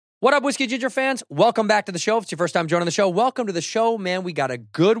What up, Whiskey Ginger fans? Welcome back to the show. If it's your first time joining the show, welcome to the show, man. We got a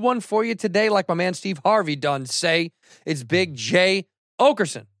good one for you today. Like my man Steve Harvey done say, it's Big Jay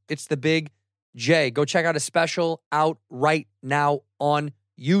Oakerson. It's the Big J. Go check out a special out right now on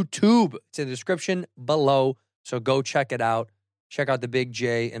YouTube. It's in the description below, so go check it out. Check out the Big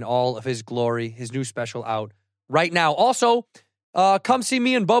J in all of his glory, his new special out right now. Also, come see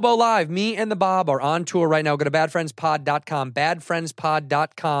me and Bobo live. Me and the Bob are on tour right now. Go to badfriendspod.com,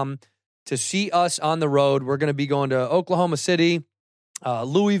 badfriendspod.com to see us on the road. We're going to be going to Oklahoma City,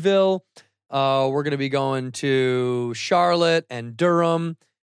 Louisville. We're going to be going to Charlotte and Durham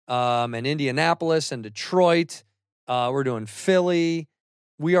and Indianapolis and Detroit. We're doing Philly.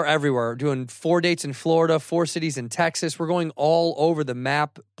 We are everywhere. We're doing 4 dates in Florida, 4 cities in Texas. We're going all over the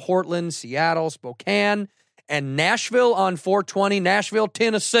map. Portland, Seattle, Spokane, and Nashville on 420. Nashville,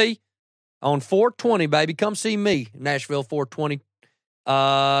 Tennessee on 420, baby. Come see me, Nashville 420.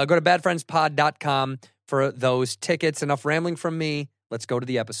 Go to badfriendspod.com for those tickets. Enough rambling from me. Let's go to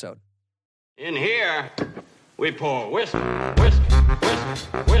the episode. In here, we pour whisk, whisk, whisk,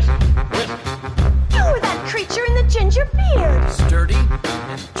 whisk, whisk. You were that creature in the ginger beard. Sturdy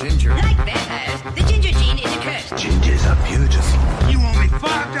and ginger. Like vampires, the ginger gene is a curse. Gingers are beautiful. You owe me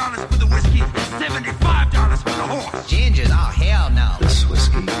 $5 for the whiskey and $75 for the horse. Gingers? Oh, hell no. This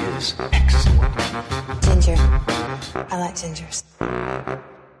whiskey is excellent. Ginger. I like gingers.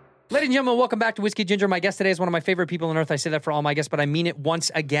 Ladies and gentlemen, welcome back to Whiskey Ginger. My guest today is one of my favorite people on earth. I say that for all my guests, but I mean it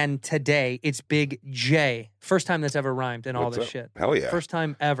once again today. It's Big J. First time that's ever rhymed in all What's this up? shit. Hell yeah. First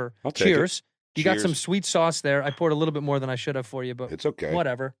time ever. I'll take Cheers. it. You got Cheers. some sweet sauce there. I poured a little bit more than I should have for you, but It's okay.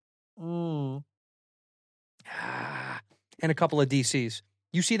 whatever. And a couple of DCs.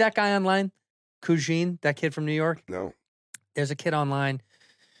 You see that guy online? Kujin, that kid from New York? No. There's a kid online.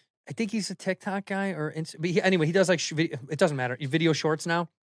 I think he's a TikTok guy or but anyway, he does like it doesn't matter. Video shorts now.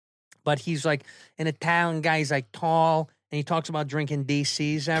 But he's like an Italian guy. He's like tall, and he talks about drinking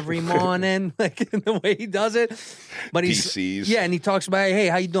DCs every morning, like the way he does it. But he's DCs. yeah, and he talks about, hey,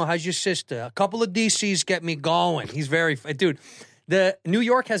 how you doing? How's your sister? A couple of DCs get me going. He's very dude. The New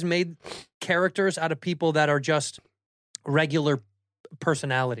York has made characters out of people that are just regular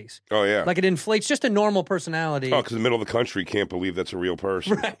personalities. Oh, yeah. Like it inflates just a normal personality. Oh, because the middle of the country can't believe that's a real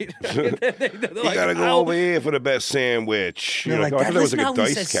person. Right. You gotta go over here for the best sandwich. You're like, oh, I thought that was like a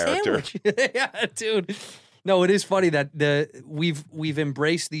Dice character. Yeah, dude. No, it is funny that we've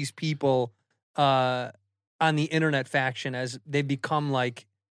embraced these people on the internet faction as they become like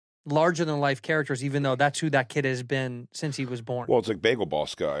larger than life characters, even though that's who that kid has been since he was born. Well, it's like Bagel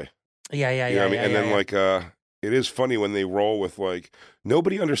Boss guy. Yeah. You know what I mean? And then like it is funny when they roll with like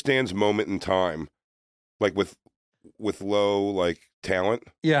nobody understands moment in time, like with low like talent.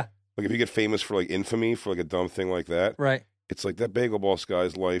 Yeah. Like if you get famous for like infamy for like a dumb thing like that, Right. it's like that Bagel Boss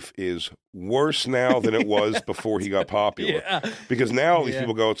guy's life is worse now than it was before he got popular. Yeah. Because now these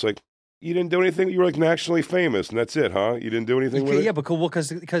people go, it's like, you didn't do anything. You were like nationally famous, and that's it, huh? You didn't do anything with it. Yeah, but cool. Well,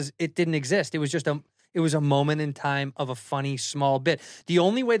 because it didn't exist. It was just a moment in time of a funny small bit. The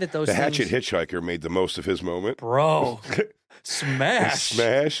only way that those The things, Hatchet Hitchhiker made the most of his moment. bro, smash.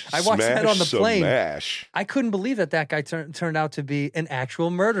 Smash. I watched that on the plane. Smash. I couldn't believe that guy turned out to be an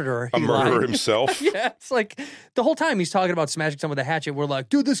actual murderer. A He murderer lied. himself. Yeah, it's like the whole time he's talking about smashing someone with a hatchet. We're like,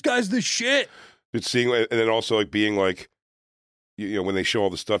 dude, this guy's the shit. It's seeing, and then also like being like, you know, when they show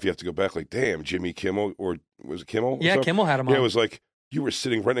all the stuff, you have to go back like, damn, Jimmy Kimmel, or was it Kimmel? Yeah, Kimmel had him on. Yeah, it was like, you were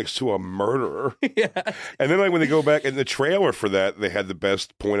sitting right next to a murderer. Yeah. And then like when they go back in the trailer for that, they had the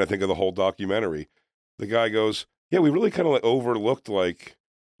best point, I think, of the whole documentary. The guy goes, yeah, we really kind of like overlooked like,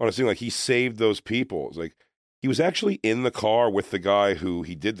 honestly, like he saved those people. It's like, he was actually in the car with the guy who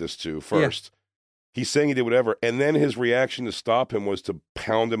he did this to first. Yeah. He's saying he did whatever. And then his reaction to stop him was to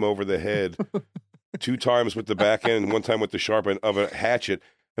pound him over the head 2 times with the back end and 1 time with the sharp end of a hatchet.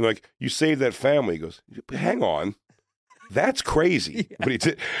 And like, you saved that family. He goes, hang on. That's crazy. Yeah. But he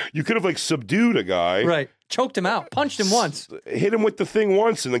did. You could have like subdued a guy. Right. Choked him out. Punched him once. Hit him with the thing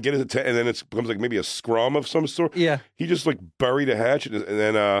once and then get his and then it becomes like maybe a scrum of some sort. Yeah. He just like buried a hatchet and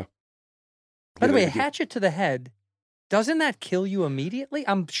then By the way, a hatchet to the head, doesn't that kill you immediately?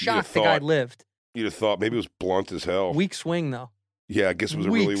 I'm shocked the guy lived. You'd have thought maybe it was blunt as hell. Weak swing though. Yeah, I guess it was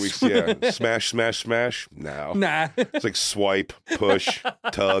a really weak. Yeah, smash, smash, smash. No, nah. It's like swipe, push,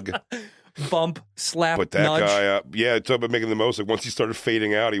 tug, bump, slap, put that nudge. guy up. Yeah, talk about making the most. Like once he started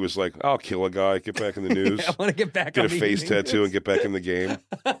fading out, he was like, "I'll kill a guy, get back in the news. I want to get back. Get on a face tattoo and get back in the game."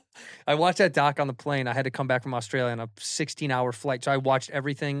 I watched that doc on the plane. I had to come back from Australia on a 16-hour flight, so I watched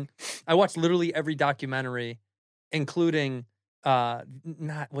everything. I watched literally every documentary, including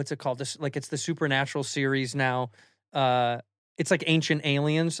not what's it called? This like it's the Supernatural series now. It's like Ancient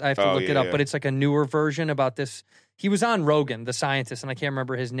Aliens. I have to Oh, look it up, yeah. but it's like a newer version about this. He was on Rogan, the scientist, and I can't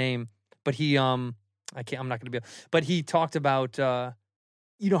remember his name, but I'm not going to be, but he talked about,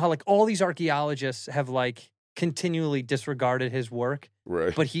 you know, how like all these archaeologists have like continually disregarded his work.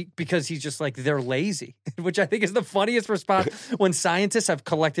 Right. But because he's just like, they're lazy, which I think is the funniest response when scientists have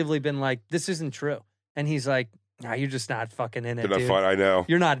collectively been like, this isn't true. And he's like, nah, you're just not fucking in it, They're not dude. fine. I know.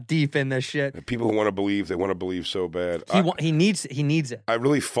 You're not deep in this shit. People who want to believe, they want to believe so bad. He needs it. I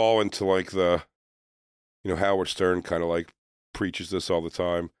really fall into like the, you know, Howard Stern kind of like preaches this all the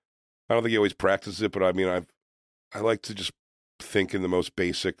time. I don't think he always practices it, but I mean, I like to just think in the most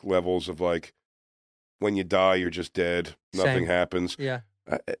basic levels of like, when you die, you're just dead. Nothing Same. happens. Yeah.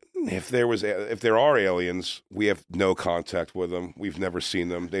 If there are aliens, we have no contact with them. We've never seen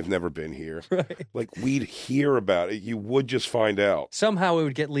them. They've never been here. Right. Like we'd hear about it. You would just find out. Somehow it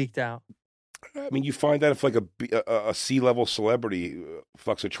would get leaked out. I mean, you find out if like a C-level celebrity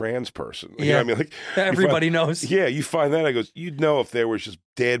fucks a trans person. You know Yeah. what I mean? Like Everybody knows. Yeah, you find that. I goes, you'd know if there was just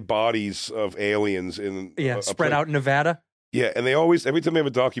dead bodies of aliens in Spread out in Nevada. Yeah, and they always, every time they have a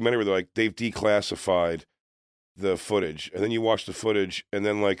documentary, they're like, they've declassified the footage. And then you watch the footage, and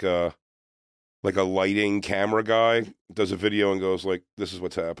then like a lighting camera guy does a video and goes like, this is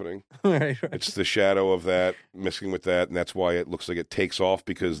what's happening. Right. It's the shadow of that mixing with that, and that's why it looks like it takes off,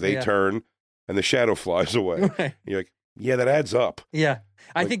 because they turn and the shadow flies away. Right. You're like, yeah, that adds up. Yeah.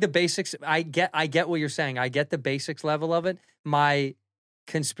 I Like- think the basics, I get what you're saying. I get the basics level of it. My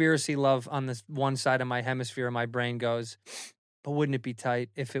conspiracy love on this one side of my hemisphere of my brain goes, but wouldn't it be tight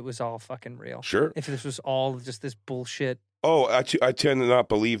if it was all fucking real? Sure. If this was all just this bullshit. Oh, I tend to not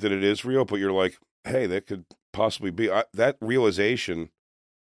believe that it is real, but you're like, hey, that could possibly be. That realization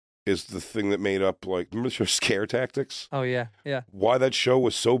is the thing that made up, like, remember the show Scare Tactics? Oh, yeah. Yeah. Why that show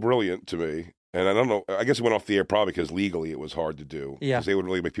was so brilliant to me. And I don't know, I guess it went off the air probably because legally it was hard to do. Yeah. Because they would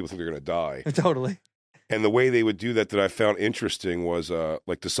really make people think they're going to die. Totally. And the way they would do that I found interesting was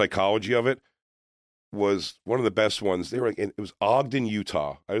like the psychology of it was one of the best ones. They were like, it was Ogden,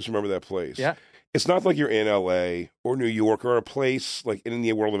 Utah. I just remember that place. Yeah. It's not like you're in LA or New York or a place like in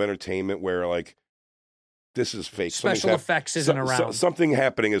the world of entertainment where like this is fake. Special effects isn't around. Something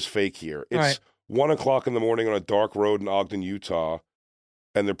happening is fake here. It's Right. 1:00 in the morning on a dark road in Ogden, Utah,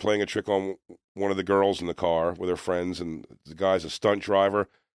 and they're playing a trick on one of the girls in the car with her friends, and the guy's a stunt driver,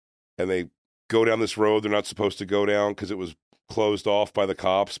 and they go down this road they're not supposed to go down because it was closed off by the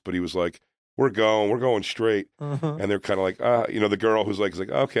cops, but he was like, we're going straight. Uh-huh. And they're kind of like, you know, the girl who's like, is like,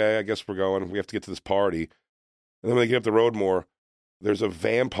 okay, I guess we're going. We have to get to this party. And then when they get up the road more, there's a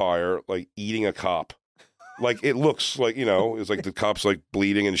vampire like eating a cop. Like it looks like, you know, it's like the cop's like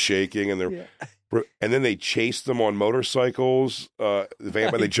bleeding and shaking, and they're, and then they chase them on motorcycles. The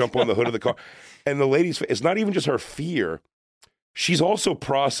vampire, they jump on the hood of the car, and the lady's, it's not even just her fear. She's also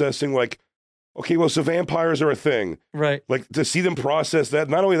processing like, okay, well, so vampires are a thing. Right. Like to see them process that,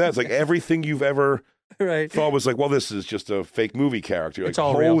 not only that, it's like everything you've ever Right. thought was like, well, this is just a fake movie character. Like, It's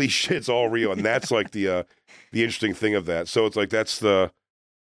all holy real. shit, it's all real. And that's like the interesting thing of that. So it's like, that's a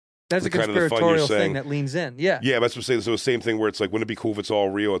kind of conspiratorial thing that leans in. Yeah. Yeah, that's what I'm saying. So the same thing where it's like, wouldn't it be cool if it's all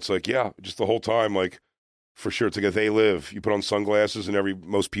real? It's like, yeah, just the whole time, like, for sure. It's like if they live, you put on sunglasses and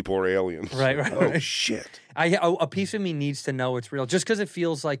most people are aliens. Right. Oh, shit. A piece of me needs to know it's real just because it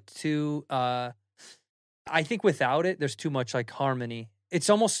feels like too, I think without it, there's too much like harmony. It's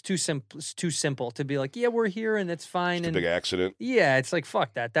almost too simple to be like, yeah, we're here and it's fine. Just and a big accident. Yeah, it's like,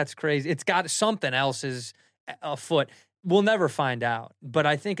 fuck that. That's crazy. It's got something else is afoot. We'll never find out. But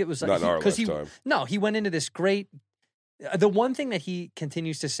I think it was like, Not in our lifetime. he went into this great, the one thing that he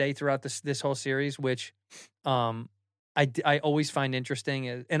continues to say throughout this whole series, which I always find interesting,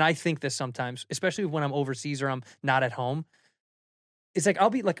 and I think this sometimes, especially when I'm overseas or I'm not at home, it's like, I'll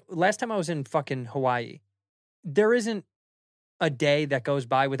be like, last time I was in fucking Hawaii, there isn't a day that goes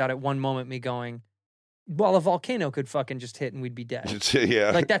by without at one moment me going, well, a volcano could fucking just hit and we'd be dead.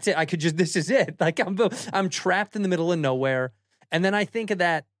 Yeah. Like, that's it. I could just, this is it. Like, I'm trapped in the middle of nowhere. And then I think of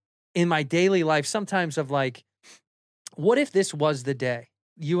that in my daily life sometimes of like, what if this was the day?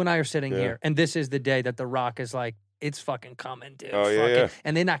 You and I are sitting here, and this is the day that The Rock is like, it's fucking coming, dude. Oh, Fuck yeah, it. yeah.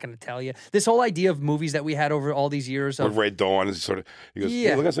 And they're not going to tell you. This whole idea of movies that we had over all these years Or of, Red Dawn is sort of, he goes,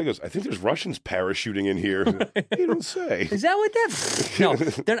 Yeah. look at this. He goes, I think there's Russians parachuting in here. You don't say. is that what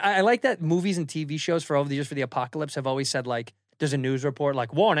that? No, I like that movies and TV shows for over the years for the apocalypse have always said like, there's a news report,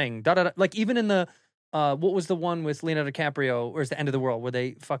 like warning, da da da. Like even in the, what was the one with Leonardo DiCaprio, or is the End of the World where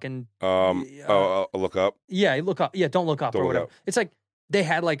they fucking, Look up. yeah, look up, yeah, don't look up Don't or Look whatever. Up. It's like they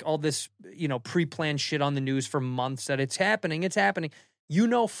had like all this, pre-planned shit on the news for months that it's happening. you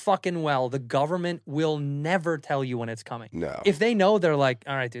know fucking well the government will never tell you when it's coming. No. If they know, they're like,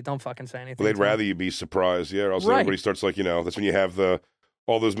 all right, dude, don't fucking say anything. Well, they'd rather you be surprised, yeah. Or else Right. everybody starts like, that's when you have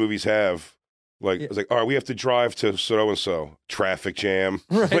all those movies have. Like, it's like, all right, we have to drive to so-and-so. Traffic jam.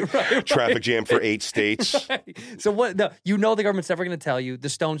 Right, Like, right. Traffic jam for 8 states. Right. So what? No, the government's never going to tell you. The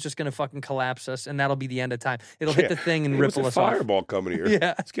stone's just going to fucking collapse us, and that'll be the end of time. It'll hit the thing and Hey, ripple what's us a off. fireball coming here?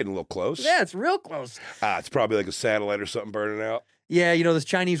 Yeah. It's getting a little close. Yeah, it's real close. It's probably like a satellite or something burning out. Yeah, those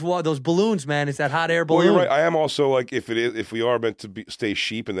Chinese those balloons, man. It's that hot air balloon. Well, you're right. I am also like, if we are meant to stay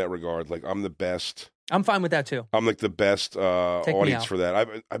sheep in that regard, like I'm the best. I'm fine with that too. I'm like the best me audience out. for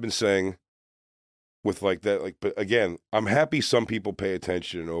that. I've been saying with like that, like, but again, I'm happy some people pay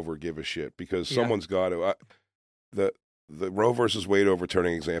attention and over give a shit because someone's got to. The Roe versus Wade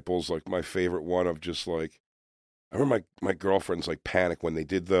overturning examples, like my favorite one of just like, I remember my girlfriend's like panic when they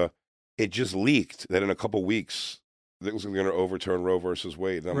did it just leaked that in a couple weeks it was going to overturn Roe versus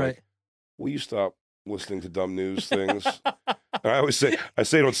Wade. And I'm like, will you stop listening to dumb news things? And I always say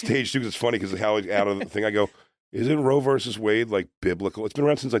it on stage too because it's funny because how out of the thing I go, isn't Roe versus Wade like biblical? It's been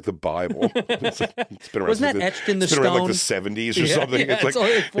around since like the Bible. It's been around. Wasn't that etched in the It's been stone? around like the 70s or something. Yeah, it's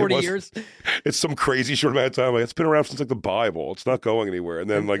only like 40 years. It's some crazy short amount of time. Like, it's been around since like the Bible. It's not going anywhere. And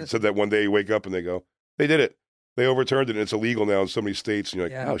then like said that one day you wake up and they go, they did it. They overturned it and it's illegal now in so many states. And you're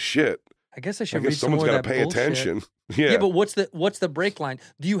like, oh shit. I guess I should read some someone's more got of to that pay bullshit. attention. Yeah. Yeah, but what's the break line?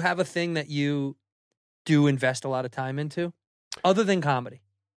 Do you have a thing that you do invest a lot of time into, other than comedy?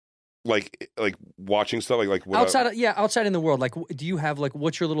 Like watching stuff like what outside in the world. Like, do you have like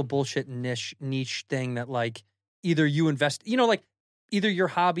what's your little bullshit niche thing that like either you invest, like either your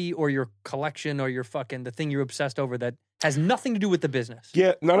hobby or your collection or your fucking the thing you're obsessed over that has nothing to do with the business?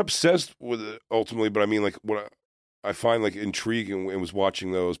 Yeah, not obsessed with it ultimately, but I mean like what I find like intriguing and was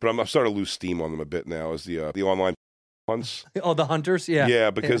watching those, but I'm starting to lose steam on them a bit now. Is the online hunts? Oh, the hunters, yeah,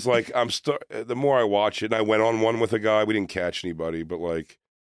 yeah, because like the more I watch it, and I went on one with a guy, we didn't catch anybody, but like.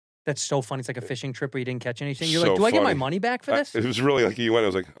 That's so funny. It's like a fishing trip where you didn't catch anything. You're So like, do I get my funny. money back for this? It was really like you went. I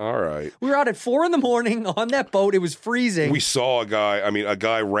was like, all right. We were out at 4 a.m. on that boat. It was freezing. We saw a guy. I mean, a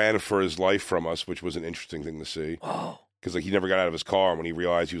guy ran for his life from us, which was an interesting thing to see. Oh, Because like he never got out of his car, and when he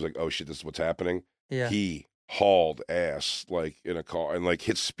realized, he was like, "Oh shit, this is what's happening." yeah. He hauled ass like in a car and like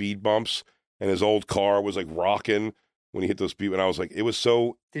hit speed bumps, and his old car was like rocking when he hit those speed. And I was like, it was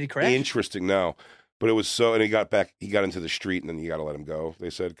so Did he crash? interesting. No. But it was so, and he got into the street, and then you got to let him go.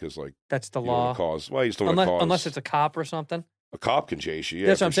 They said because like That's the you don't law. wanna cause. Well, you just don't want to cause. Unless it's a cop or something. a cop can chase you. Yeah,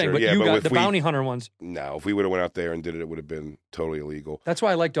 That's what for I'm saying. sure. But yeah, you got if the bounty hunter ones. No, if we would have went out there and did it, it would have been totally illegal. That's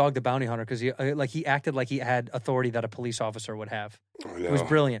why I like Dog the Bounty Hunter because he acted like he had authority that a police officer would have. I It was know.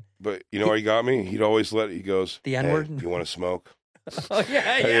 brilliant. But you know where he got me? He'd always he goes, The "Hey, N-word? you want to smoke?" Oh yeah,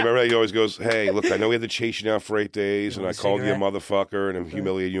 Hey, remember that? He always goes, "Hey, look, I know we had to chase you down for 8 days, and I want a called you a cigarette? motherfucker and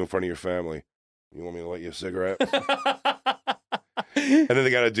humiliated you in front of your family. You want me to light you a cigarette?" And then they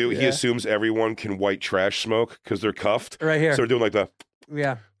got to do. He Yeah. assumes everyone can white trash smoke because they're cuffed. Right here. So they're doing like the.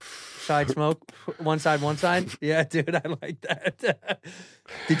 Yeah. Side smoke, one side. Yeah, dude, I like that.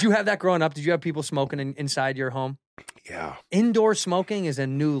 Did you have that growing up? Did you have people smoking inside your home? Yeah, Indoor smoking is a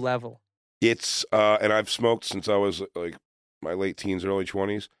new level. it's and I've smoked since I was like my late teens, early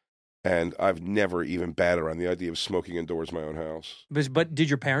 20s, and I've never even batted around the idea of smoking indoors in my own house. But did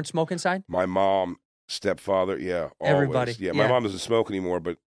your parents smoke inside? My mom, stepfather, yeah, always. Everybody, Yeah, my yeah. mom doesn't smoke anymore,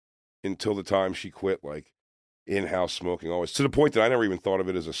 but until the time she quit, like in-house smoking always, to the point that I never even thought of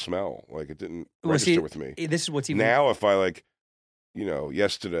it as a smell. Like it didn't register with me. This is what's even Now, if I like,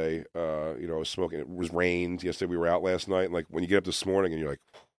 yesterday, I was smoking. It was rained yesterday. We were out last night. And like when you get up this morning and you're like,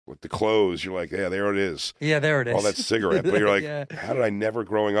 with the clothes, you're like, yeah, there it is. Yeah, there it is. All that cigarette. But you're like, Yeah. how did I never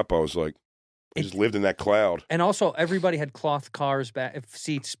growing up? I was like, I just lived in that cloud. And also, everybody had cloth cars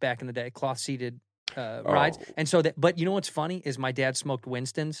seats back in the day, cloth seated rides. Oh. And so, but you know what's funny is my dad smoked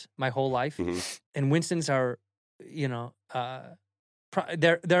Winston's my whole life, Mhm. and Winston's are,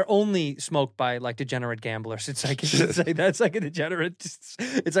 they're only smoked by like degenerate gamblers. It's like that's like a degenerate.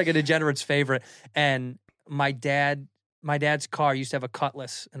 It's like a degenerate's favorite. And my dad's car used to have a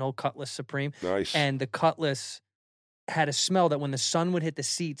Cutlass, an old Cutlass Supreme, Nice. and the Cutlass had a smell that when the sun would hit the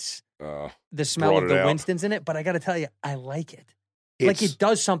seats, the smell Brought of it the out. Winston's in it. But I got to tell you, I like it. Like it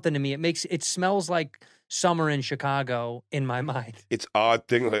does something to me. It smells like summer in Chicago in my mind. It's odd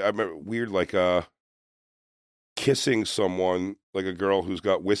thing. Like I remember weird, like kissing someone, like a girl who's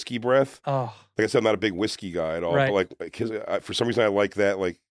got whiskey breath. Oh, Like I said, I'm not a big whiskey guy at all, Right. but like for some reason I like that.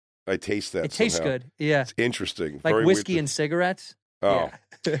 Like I taste that. it tastes somehow. good. Yeah, It's interesting. like Very whiskey weird and cigarettes. Oh, Yeah.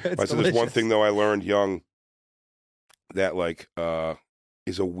 It's I said there's one delicious. thing though I learned young that like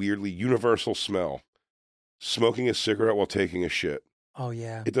is a weirdly universal smell. Smoking a cigarette while taking a shit. Oh,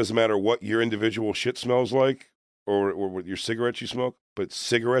 yeah. It doesn't matter what your individual shit smells like or what your cigarettes you smoke, but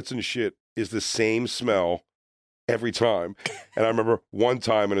cigarettes and shit is the same smell every time. And I remember one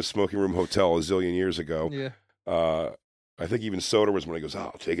time in a smoking room hotel a zillion years ago, I think even soda was when he goes,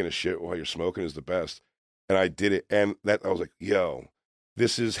 oh, taking a shit while you're smoking is the best. And I did it. And I was like, yo,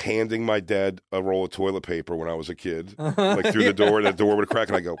 this is handing my dad a roll of toilet paper when I was a kid, like through the door, and the door would crack.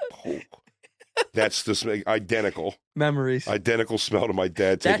 And I go, oh, that's the smell, identical. Memories. Identical smell to my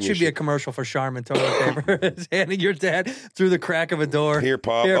dad. That should be a commercial for Charmin toilet paper. It's handing your dad through the crack of a door. Here,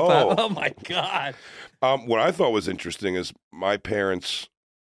 Pop. Here, oh. Pop. Oh, my God. What I thought was interesting is my parents,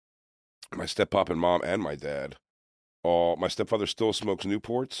 my step-pop and mom and my dad, my stepfather still smokes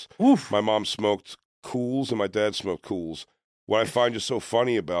Newports. Oof. My mom smoked Cools and my dad smoked Cools. What I find just so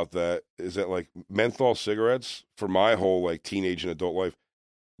funny about that is that, like, menthol cigarettes, for my whole, like, teenage and adult life,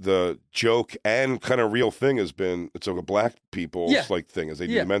 the joke and kind of real thing has been, it's like a black people's, like, thing, as they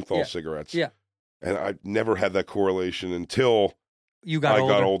do the menthol cigarettes. Yeah. And I never had that correlation until I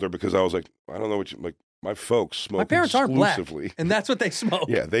got older, because I was like, I don't know what you, like, my folks smoke My parents aren't black, exclusively. and that's what they smoke.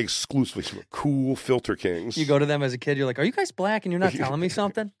 Yeah, they exclusively smoke Cool Filter Kings. You go to them as a kid, you're like, are you guys black and you're not telling me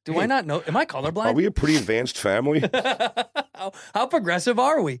something? Do I not know? Am I colorblind? Are we a pretty advanced family? How progressive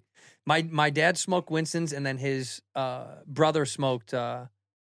are we? My dad smoked Winston's, and then his brother smoked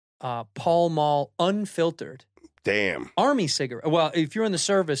Pall Mall unfiltered. Damn. Army cigarette. Well, if you're in the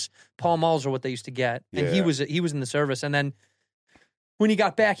service, Pall Malls are what they used to get, and he was in the service. And then when he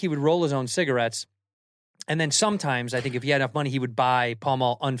got back, he would roll his own cigarettes. And then sometimes, I think if he had enough money, he would buy Pall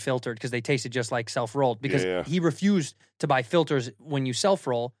Mall unfiltered because they tasted just like self-rolled. Because he refused to buy filters when you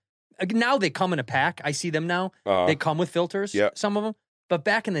self-roll. Now they come in a pack. I see them now. They come with filters, some of them. But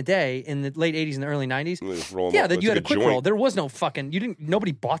back in the day, in the late 80s and the early 90s, that you had a quick roll. There was no fucking,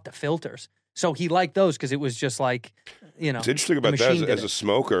 nobody bought the filters. So he liked those because it was just like, It's interesting about that as a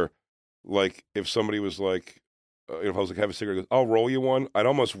smoker. Like, if somebody was like, if I was like, have a cigarette, I'll roll you one. I'd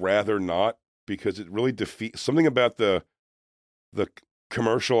almost rather not, because it really defeats something about the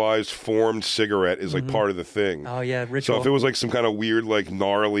commercialized formed cigarette is like part of the thing. Oh yeah, ritual. So if it was like some kind of weird, like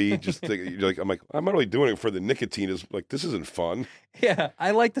gnarly, just thing, you're like, I'm not really doing it for the nicotine. Is like, this isn't fun. Yeah,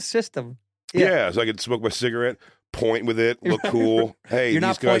 I like the system. Yeah, so I could smoke my cigarette, point with it, look cool. Hey, You're these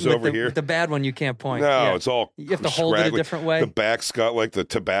not guys over with here. The bad one, you can't point. No, it's all. You have to hold it a different way. The back's got like the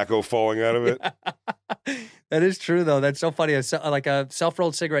tobacco falling out of it. That is true, though. That's so funny. Like a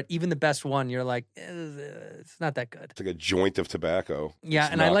self-rolled cigarette, even the best one, you're like, it's not that good. It's like a joint of tobacco. Yeah,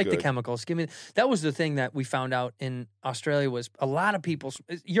 it's and I like good. the chemicals. That was the thing that we found out in Australia was a lot of people.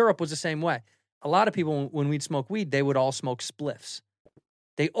 Europe was the same way. A lot of people, when we'd smoke weed, they would all smoke spliffs.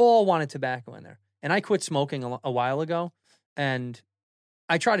 They all wanted tobacco in there. And I quit smoking a while ago, and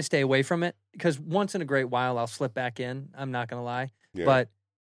I try to stay away from it because once in a great while I'll slip back in. I'm not going to lie. Yeah. But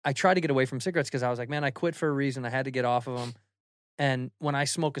I try to get away from cigarettes because I was like, man, I quit for a reason. I had to get off of them. And when I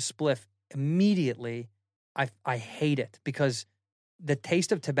smoke a spliff, immediately I hate it because the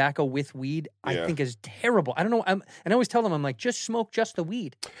taste of tobacco with weed, I think, is terrible. I don't know. And I always tell them, I'm like, just smoke just the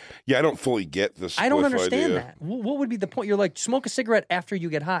weed. Yeah, I don't fully get the spliff I don't understand idea. that. What would be the point? You're like, smoke a cigarette after you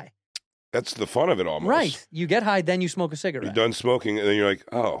get high. That's the fun of it almost. Right. You get high, then you smoke a cigarette. You're done smoking, and then you're like,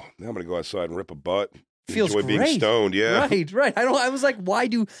 oh, now I'm going to go outside and rip a butt. Feels Enjoy great. being stoned, yeah. Right. I was like, why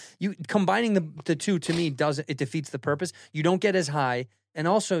do you combining the two to me it defeats the purpose. You don't get as high, and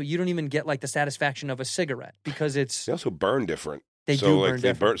also you don't even get like the satisfaction of a cigarette because it's They also burn different. They so, do like, burn they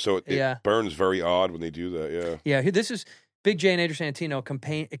different. So it burns very odd when they do that, Yeah, this is Big J and Adrian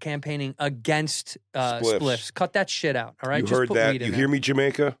Santino campaigning against spliffs. Cut that shit out, all right? You Just heard put that? weed in You there. hear me,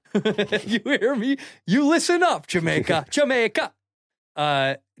 Jamaica? You hear me? You listen up, Jamaica. Jamaica.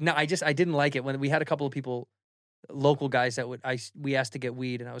 No, I didn't like it when we had a couple of people, local guys that we asked to get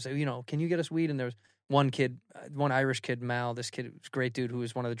weed, and I was like, can you get us weed? And there was one kid, one Irish kid, Mal, this kid, was a great dude who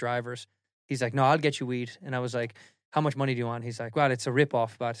was one of the drivers. He's like, no, I'll get you weed. And I was like, how much money do you want? He's like, well, it's a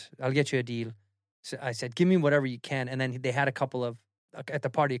ripoff, but I'll get you a deal. So I said, give me whatever you can. And then they had at the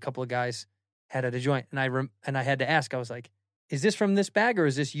party, a couple of guys had at a joint. And I had to ask, I was like, is this from this bag or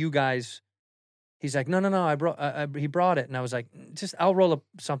is this you guys? He's like, no, he brought it. And I was like, I'll roll up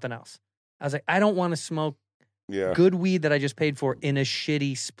something else. I was like, I don't want to smoke good weed that I just paid for in a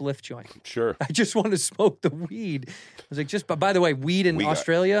shitty spliff joint. Sure. I just want to smoke the weed. I was like, but by the way, weed in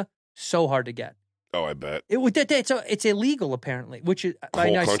Australia, so hard to get. Oh, I bet. It's illegal apparently, which is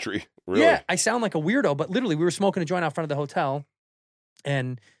whole country. Really? Yeah, I sound like a weirdo, but literally, we were smoking a joint out front of the hotel,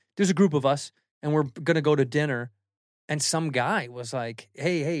 and there's a group of us, and we're gonna go to dinner, and some guy was like,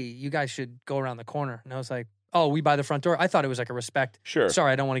 "Hey, you guys should go around the corner," and I was like, "Oh, we by the front door." I thought it was like a respect. Sure.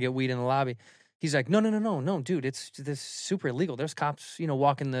 Sorry, I don't want to get weed in the lobby. He's like, no, dude, it's this super illegal. There's cops,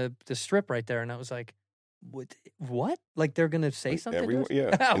 walking the strip right there. And I was like, what? Like they're gonna say something? Everywhere, to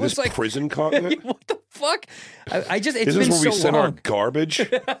us? yeah. I In was this like, prison continent? what the fuck? I just, it's Is been this where we so send our long. garbage?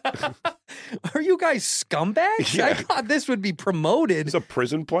 Are you guys scumbags? Yeah. I thought this would be promoted. It's a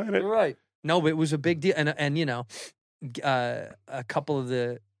prison planet? Right. No, but it was a big deal. And a couple of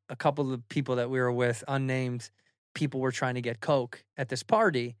the people that we were with, unnamed people, were trying to get coke at this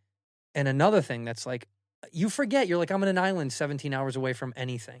party. And another thing that's like, you forget, you're like, I'm on an island 17 hours away from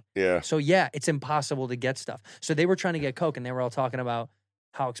anything. Yeah. So yeah, it's impossible to get stuff. So they were trying to get coke, and they were all talking about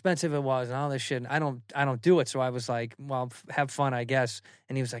how expensive it was and all this shit. And I don't do it. So I was like, well, have fun, I guess.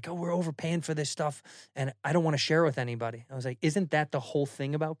 And he was like, oh, we're overpaying for this stuff, and I don't want to share with anybody. I was like, isn't that the whole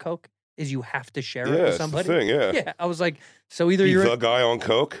thing about coke? Is you have to share it with somebody? Yeah, it's the thing, yeah. Yeah, I was like, so either Be you're the guy on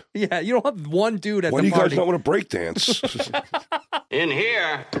coke? yeah, you don't have one dude at Why the do you party. guys not want to break dance? In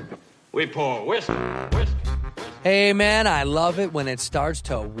here, we pour whiskey. Hey man, I love it when it starts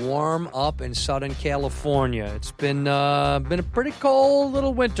to warm up in Southern California. It's been a pretty cold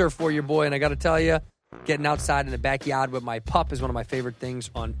little winter for your boy, and I got to tell you, getting outside in the backyard with my pup is one of my favorite things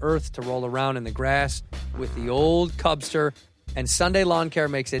on earth. To roll around in the grass with the old cubster, and Sunday Lawn Care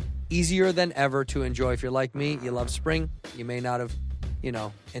makes it easier than ever to enjoy. If you're like me, you love spring. You may not have,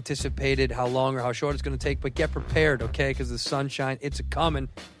 anticipated how long or how short it's going to take, but get prepared, okay? Because the sunshine, it's a coming,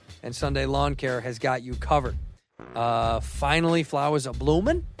 and Sunday Lawn Care has got you covered. Finally, flowers are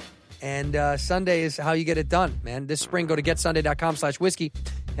blooming, and Sunday is how you get it done, man. This spring, go to getsunday.com/whiskey.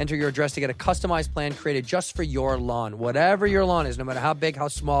 Enter your address to get a customized plan created just for your lawn. Whatever your lawn is, no matter how big, how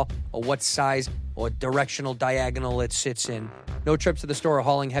small, or what size or directional diagonal it sits in. No trips to the store or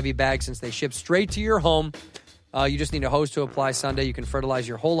hauling heavy bags since they ship straight to your home. You just need a hose to apply Sunday. You can fertilize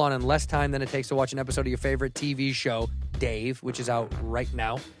your whole lawn in less time than it takes to watch an episode of your favorite TV show, Dave, which is out right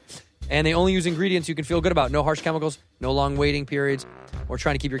now. And they only use ingredients you can feel good about. No harsh chemicals, no long waiting periods, or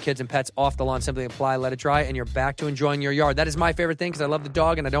trying to keep your kids and pets off the lawn. Simply apply, let it dry, and you're back to enjoying your yard. That is my favorite thing because I love the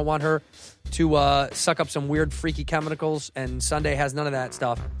dog, and I don't want her to suck up some weird, freaky chemicals, and Sunday has none of that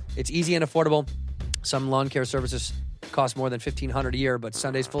stuff. It's easy and affordable. Some lawn care services cost more than $1,500 a year, but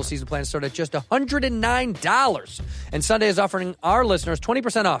Sunday's full season plans start at just $109. And Sunday is offering our listeners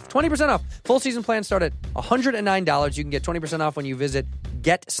 20% off. 20% off. Full season plans start at $109. You can get 20% off when you visit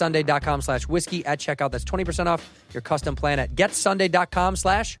getsunday.com/whiskey at checkout. That's 20% off your custom plan at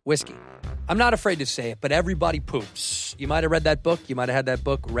getsunday.com/whiskey. I'm not afraid to say it, but everybody poops. You might have read that book. You might have had that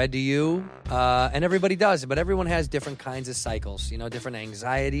book read to you. And everybody does, but everyone has different kinds of cycles, different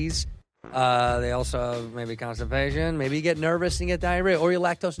anxieties. They also have maybe constipation. Maybe you get nervous and you get diarrhea, or you're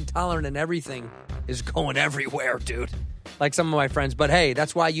lactose intolerant and everything is going everywhere, dude. Like some of my friends. But hey,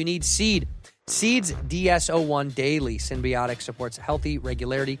 that's why you need Seed. Seed's DSO1 Daily Symbiotic supports healthy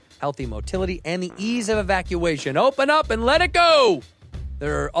regularity, healthy motility, and the ease of evacuation. Open up and let it go.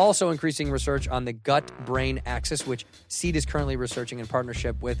 They're also increasing research on the gut-brain axis, which Seed is currently researching in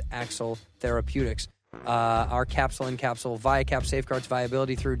partnership with Axel Therapeutics. Our capsule-in-capsule ViaCap safeguards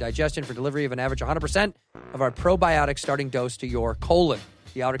viability through digestion for delivery of an average 100% of our probiotic starting dose to your colon.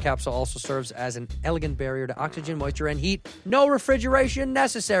 The outer capsule also serves as an elegant barrier to oxygen, moisture, and heat. No refrigeration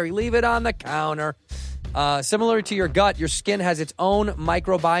necessary. Leave it on the counter. Similar to your gut, your skin has its own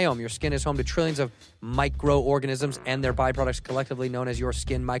microbiome. Your skin is home to trillions of microorganisms and their byproducts, collectively known as your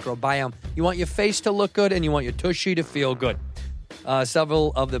skin microbiome. You want your face to look good, and you want your tushy to feel good.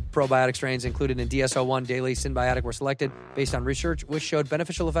 Several of the probiotic strains included in DSO1 Daily Symbiotic were selected based on research which showed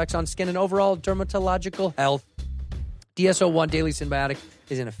beneficial effects on skin and overall dermatological health. DSO1 Daily Symbiotic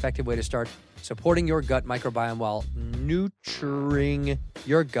is an effective way to start supporting your gut microbiome while nurturing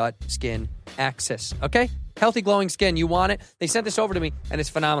your gut skin axis. Okay? Healthy, glowing skin. You want it? They sent this over to me, and it's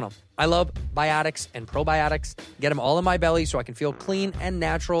phenomenal. I love biotics and probiotics. Get them all in my belly so I can feel clean and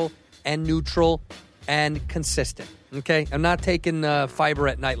natural and neutral and consistent. Okay? I'm not taking fiber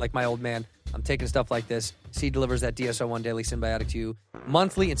at night like my old man. I'm taking stuff like this. Seed delivers that DSO1 Daily Symbiotic to you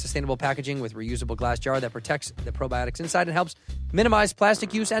monthly in sustainable packaging with reusable glass jar that protects the probiotics inside and helps minimize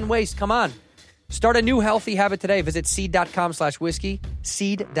plastic use and waste. Come on. Start a new healthy habit today. Visit seed.com/whiskey.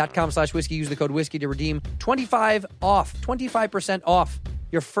 Seed.com/whiskey. Use the code whiskey to redeem 25% off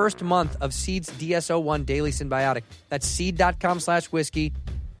your first month of Seed's DSO1 Daily Symbiotic. That's seed.com/whiskey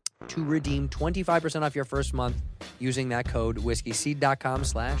to redeem 25% off your first month using that code whiskey.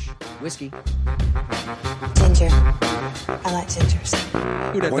 Seed.com/whiskey. Ginger. I like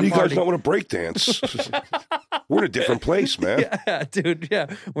gingers. Why do you guys not want to break dance? We're in a different place, man. Yeah, dude. Yeah,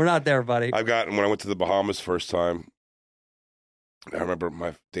 we're not there, buddy. When I went to the Bahamas first time, I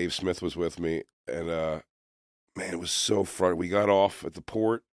remember Dave Smith was with me, and man, it was so frightening. We got off at the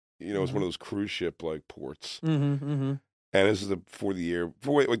port, You know, it's one of those cruise ship like ports. Mm-hmm. And this is before the year.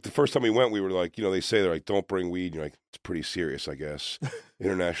 Like the first time we went, we were like, you know, they say they're like, don't bring weed. And you're like, it's pretty serious, I guess.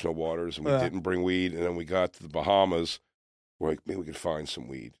 International waters. And we didn't bring weed. And then we got to the Bahamas. We're like, maybe we could find some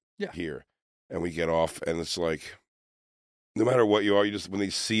weed here. And we get off, and it's like, no matter what you are, you just, when they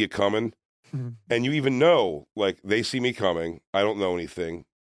see you coming, and you even know, like, they see me coming. I don't know anything.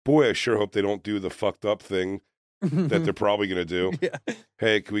 Boy, I sure hope they don't do the fucked up thing that they're probably going to do. Yeah.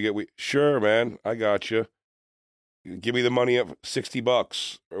 Hey, can we get weed? Sure, man. I got you. Give me the money up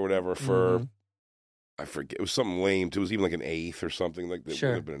 $60 or whatever for, I forget, it was something lame. It was even like an eighth or something like that.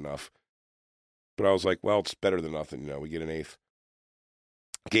 Would have been enough. But I was like, well, it's better than nothing. You know, we get an eighth.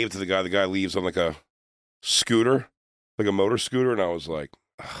 Gave it to the guy. The guy leaves on like a scooter, like a motor scooter. And I was like,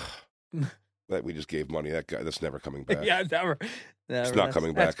 that we just gave money. That guy, that's never coming back. Yeah, never. It's not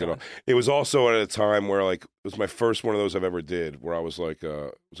coming back at all. It was also at a time where like, it was my first one of those I've ever did where I was like, I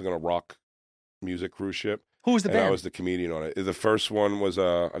was on a rock music cruise ship. Who was the band? I was the comedian on it. The first one was,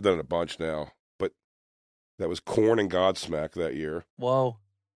 I've done it a bunch now, but that was Korn and Godsmack that year. Whoa.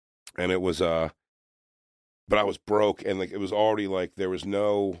 And it was, but I was broke, and like, it was already like, there was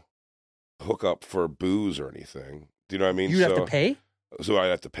no hookup for booze or anything. Do you know what I mean? You'd have to pay? So I'd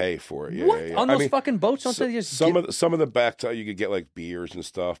have to pay for it. Yeah, what? yeah. On those fucking boats? Don't they just some of the back time you could get like beers and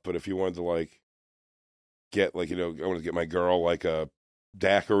stuff, but if you wanted to like get like, you know, I wanted to get my girl like a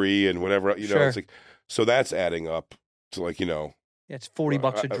daiquiri and whatever, you know, it's like, so that's adding up to like, you know. Yeah, it's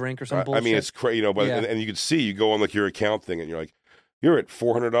 $40 a drink or some bullshit. I mean, it's crazy, you know, but and you could see, you go on like your account thing and you're like, you're at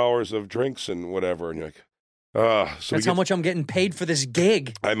 $400 of drinks and whatever, and you're like, so that's how much I'm getting paid for this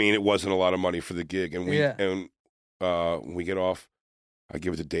gig. I mean, it wasn't a lot of money for the gig, and when we get off, I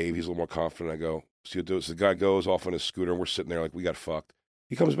give it to Dave. He's a little more confident. I go, see what do it. So the guy goes off on his scooter, and we're sitting there like, we got fucked.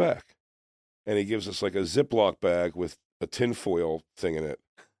 He comes back, and he gives us like a Ziploc bag with a tinfoil thing in it.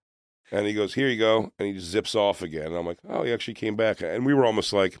 And he goes, here you go. And he just zips off again. And I'm like, oh, he actually came back. And we were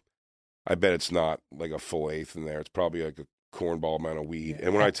almost like, I bet it's not like a full eighth in there. It's probably like a cornball amount of weed.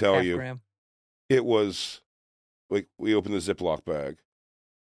 And when I tell you, gram. It was like, we opened the Ziploc bag.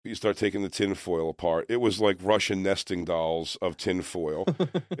 You start taking the tinfoil apart. It was like Russian nesting dolls of tinfoil.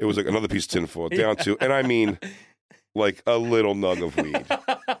 It was like another piece of tinfoil down to, and I mean, like a little nug of weed.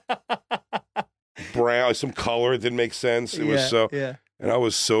 Brown, some color, it didn't make sense. It was so, and I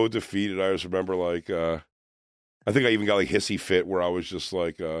was so defeated. I just remember like, I think I even got like hissy fit where I was just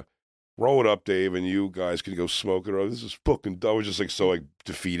like, roll it up, Dave, and you guys can go smoke it. Or this is fucking. I was just like so like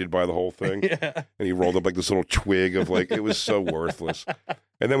defeated by the whole thing. And he rolled up like this little twig of like, it was so worthless.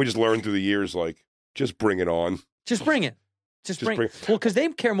 And then we just learned through the years, like, just bring it on. Just bring it. Just bring it. Well, because they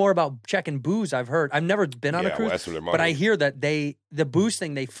care more about checking booze, I've heard. I've never been on a cruise, that's what they're but I hear that the booze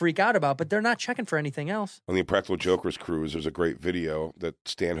thing they freak out about, but they're not checking for anything else. On the Impractical Jokers cruise, there's a great video that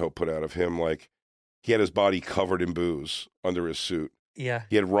Stanhope put out of him. Like, he had his body covered in booze under his suit. Yeah.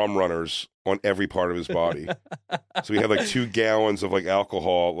 He had rum runners on every part of his body. So he had like 2 gallons of like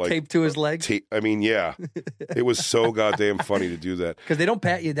alcohol, like taped to his legs. I mean, yeah, it was so goddamn funny to do that. Because they don't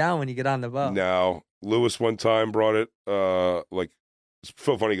pat you down when you get on the boat. No, Lewis one time brought it. Like, it's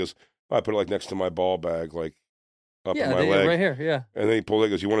so funny. He goes, I put it like next to my ball bag, like up in my leg, right here. Yeah. And then he pulled it.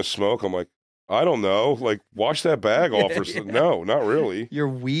 He goes, you want to smoke? I'm like, I don't know. Like, wash that bag off or something. No, not really. Your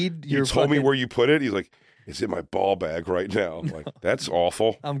weed. You told me where you put it. He's like, it's in my ball bag right now. I'm like, that's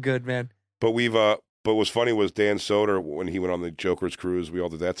awful. I'm good, man. But but what's funny was Dan Soder, when he went on the Joker's cruise, we all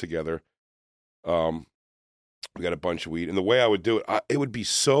did that together. We got a bunch of weed. And the way I would do it, it would be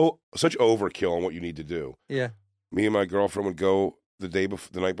such overkill on what you need to do. Yeah. Me and my girlfriend would go the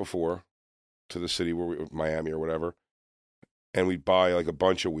night before to the city Miami or whatever. And we'd buy like a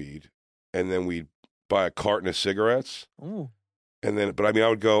bunch of weed. And then we'd buy a carton of cigarettes. Ooh. And then, but I mean,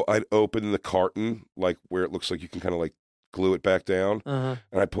 I'd open the carton, like where it looks like you can kind of like glue it back down. And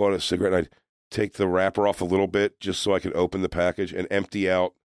I'd pull out a cigarette and I'd take the wrapper off a little bit just so I could open the package and empty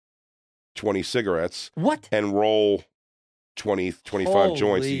out 20 cigarettes. What? And roll 20, 25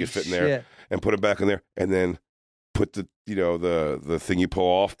 joints you could fit in there and put it back in there. And then put the, you know, the thing you pull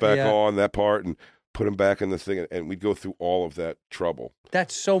off back on, that part, and put them back in the thing. And we'd go through all of that trouble.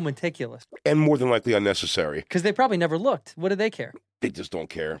 That's so meticulous. And more than likely unnecessary. Because they probably never looked. What do they care? They just don't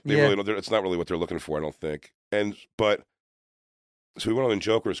care. They really don't. It's not really what they're looking for, I don't think. So we went on the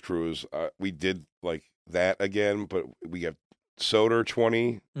Joker's cruise. We did like that again, but we got Soder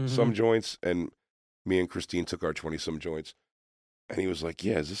 20 some joints, and me and Christine took our 20 some joints. And he was like,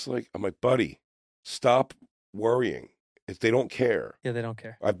 "Yeah, is this like?" I'm like, "Buddy, stop worrying. They don't care." Yeah, they don't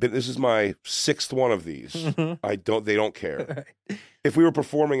care. This is my 6th one of these. They don't care. Right. If we were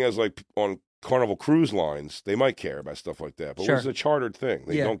performing as like on Carnival Cruise Lines, they might care about stuff like that. But Sure. it was a chartered thing.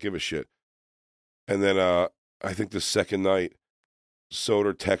 They Yeah. don't give a shit. And then I think the second night,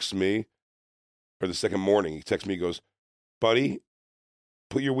 Soder texts me, or the second morning, he texts me, he goes, buddy,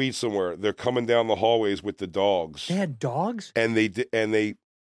 put your weed somewhere. They're coming down the hallways with the dogs. They had dogs? And they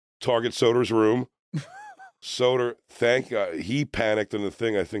target Soder's room. Soder, thank God, he panicked in the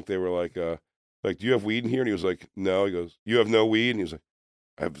thing. I think they were like, do you have weed in here? And he was like, no. He goes, you have no weed? And he was like,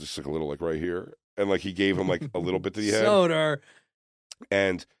 I have just like a little, like right here. And like he gave him like a little bit that he had. Soder.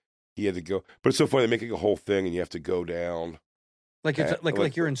 And he had to go. But it's so funny. They make it a whole thing and you have to go down. Like it's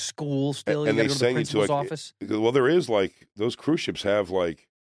like you're in school still. And You they gotta go to the send you to principal's like, office. well, there is like, those cruise ships have like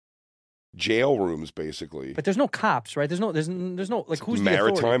jail rooms basically. But there's no cops, right? There's no like who's the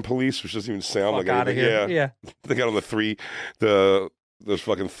Maritime authority? police, which doesn't even sound Fuck like out of anything. here. Yeah. They got on those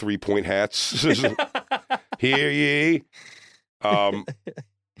fucking 3-point hats. Hear ye.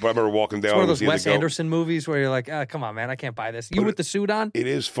 But I remember walking down. It's one of those he had to Wes go. Anderson movies where you're like, come on, man, I can't buy this. You But with the suit on? It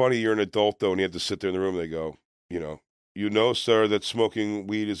is funny. You're an adult though, and you have to sit there in the room. And they go, you know, sir, that smoking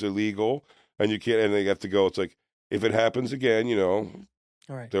weed is illegal, and you can't. And they have to go. It's like if it happens again, All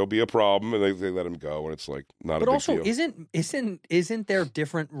right. there'll be a problem, and they let him go, and it's like not But a big also, deal. isn't there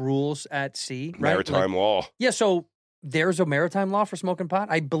different rules at sea? Right? Maritime law. Yeah, so there's a maritime law for smoking pot.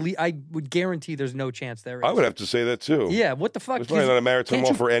 I would guarantee there's no chance there is. I would have to say that too. Yeah, what the fuck? There's probably not a maritime Can't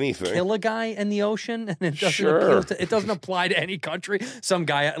law you for anything. Kill a guy in the ocean, and it doesn't Sure. it doesn't apply to any country. Some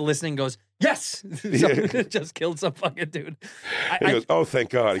guy listening goes, "Yes, Yeah. just killed some fucking dude." And he goes, "Oh,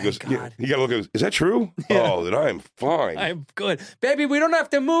 thank God." He goes, Thank God. "You got to look at. Is that true? Yeah. Oh, then I'm fine. I'm good, baby. We don't have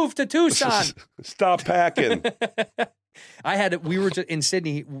to move to Tucson. Stop packing." We were just in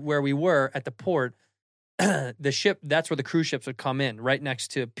Sydney where we were at the port. The ship, that's where the cruise ships would come in, right next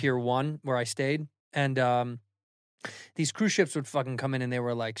to Pier 1 where I stayed. And these cruise ships would fucking come in and they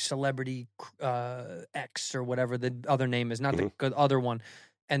were like Celebrity X or whatever the other name is, not the good other one.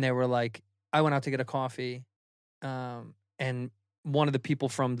 And they were like, I went out to get a coffee. And one of the people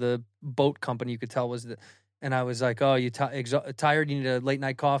from the boat company, you could tell was and I was like, oh, you tired? You need a late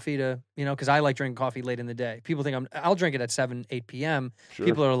night coffee to, because I like drinking coffee late in the day. People think I'll drink it at 7, 8 p.m. Sure.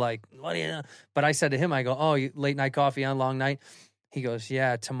 People are like, what do you know? But I said to him, I go, oh, late night coffee on long night? He goes,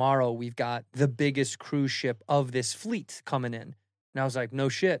 yeah, tomorrow we've got the biggest cruise ship of this fleet coming in. And I was like, no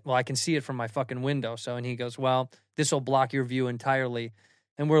shit. Well, I can see it from my fucking window. And he goes, well, this will block your view entirely.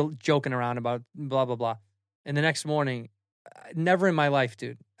 And we're joking around about blah, blah, blah. And the next morning, never in my life,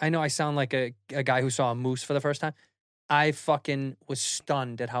 dude. I know I sound like a guy who saw a moose for the first time. I fucking was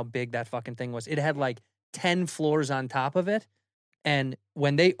stunned at how big that fucking thing was. It had like 10 floors on top of it. And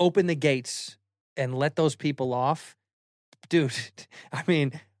when they opened the gates and let those people off, dude, I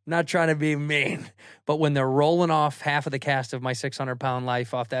mean, I'm not trying to be mean, but when they're rolling off half of the cast of My 600-Pound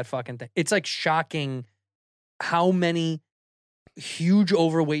Life off that fucking thing, it's like shocking how many huge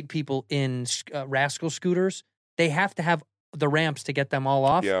overweight people in rascal scooters, they have to have the ramps to get them all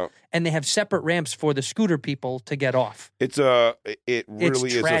off. Yeah. And they have separate ramps for the scooter people to get off. It really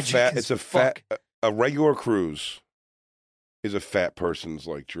is tragic as a regular cruise is a fat person's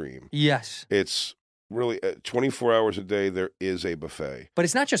like dream. Yes. It's really 24 hours a day. There is a buffet, But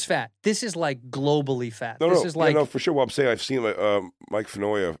it's not just fat. This is like globally fat. No, this no, is like, no, for sure. Well, I'm saying I've seen Mike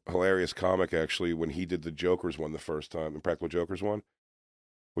Fenoy, a hilarious comic, actually, when he did the Jokers one the first time, the Practical Jokers one,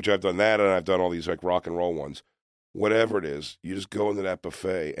 which I've done that, and I've done all these like rock and roll ones. Whatever it is, you just go into that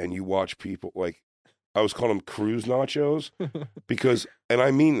buffet and you watch people like, I was calling them cruise nachos because, and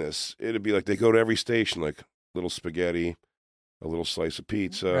I mean this, it'd be like they go to every station, like little spaghetti, a little slice of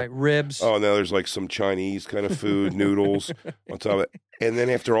pizza, right, ribs. Oh, now there's like some Chinese kind of food, noodles on top of it. And then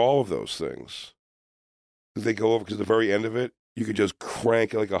after all of those things, they go over because the very end of it, you could just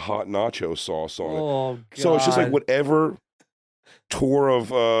crank like a hot nacho sauce on it. Oh, God. So it's just like whatever tour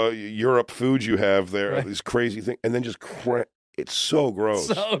of Europe foods you have there, Right. these crazy things, and then just crank. It's so gross.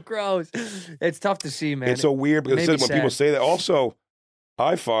 So gross. It's tough to see, man. It's so weird because It made me when people sad. say that, also,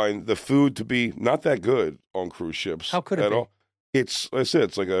 I find the food to be not that good on cruise ships. How could it at be? all. It's, like I said,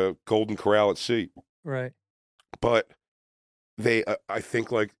 it's like a Golden Corral at sea. Right. But they, I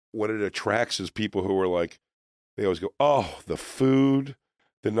think, like what it attracts is people who are like, they always go, "Oh, the food,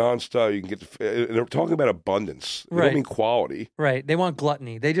 the nonstop. You can get." And they're talking about abundance. They Right. don't mean quality. Right. They want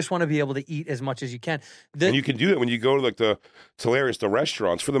gluttony. They just want to be able to eat as much as you can. And you can do that when you go to like it's hilarious. The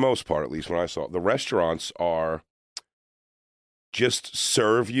restaurants, for the most part, at least when I saw it, the restaurants are just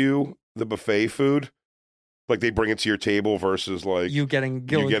serve you the buffet food. Like they bring it to your table versus like you getting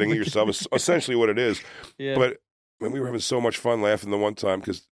it yourself. It's essentially what it is. Yeah. But when we were having so much fun laughing the one time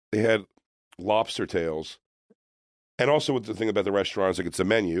because they had lobster tails And also with the thing about the restaurants, like it's a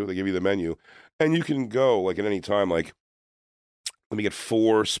menu. They give you the menu. And you can go, like, at any time, like, let me get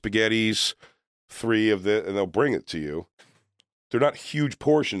 4 spaghettis, 3 of this, and they'll bring it to you. They're not huge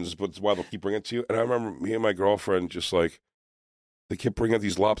portions, but it's why they'll keep bringing it to you. And I remember me and my girlfriend just, like, they kept bringing out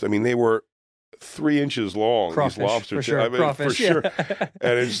these lobsters. I mean, they were 3 inches long. Crawfish, these lobsters. for sure. I mean, Crawfish, for sure.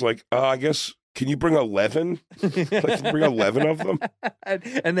 And it's like, I guess, can you bring 11? Like, bring 11 of them?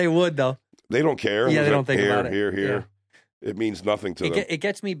 And they would, though. They don't care. Yeah, they like, don't think about it. Here. Yeah. It means nothing to them. It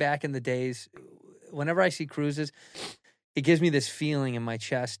gets me back in the days. Whenever I see cruises, it gives me this feeling in my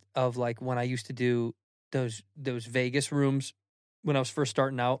chest of like when I used to do those Vegas rooms when I was first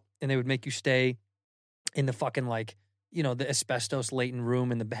starting out, and they would make you stay in the fucking like, you know, the asbestos laden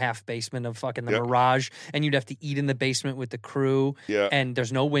room in the half basement of fucking the Mirage, and you'd have to eat in the basement with the crew. Yeah. And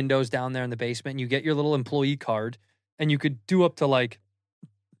there's no windows down there in the basement, and you get your little employee card, and you could do up to like,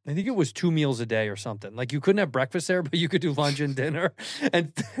 I think it was 2 meals a day or something. Like you couldn't have breakfast there, but you could do lunch and dinner.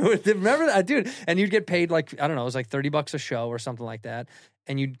 And remember that, dude? And you'd get paid like, I don't know, it was like $30 a show or something like that.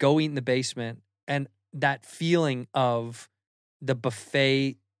 And you'd go eat in the basement, and that feeling of the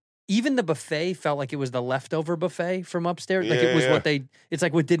buffet, even the buffet felt like it was the leftover buffet from upstairs. Like it was what it's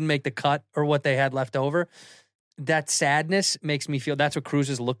like what didn't make the cut or what they had left over. That sadness makes me feel that's what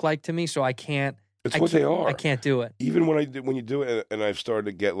cruises look like to me. So I can't. It's what they are. I can't do it. Even when you do it, and I've started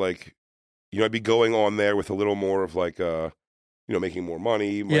to get like, you know, I'd be going on there with a little more of like, you know, making more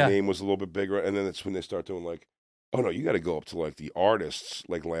money. My name was a little bit bigger, and then it's when they start doing like, oh no, you got to go up to like the artists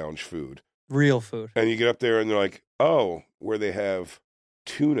like lounge food, real food, and you get up there and they're like, oh, where they have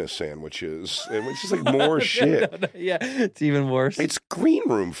tuna sandwiches, and it's just like more shit. No, yeah, it's even worse. It's green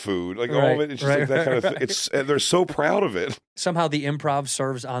room food, like all of it. It's just like that kind of thing. It's they're so proud of it. Somehow the improv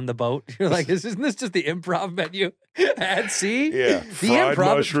serves on the boat. You're like, isn't this just the improv menu at sea? Yeah, the fried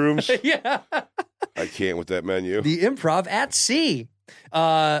improv, mushrooms. Yeah, I can't with that menu. The improv at sea.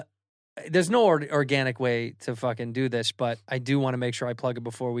 There's no organic way to fucking do this, but I do want to make sure I plug it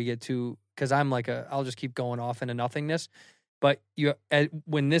before we get to, because I'm like I'll just keep going off into nothingness. But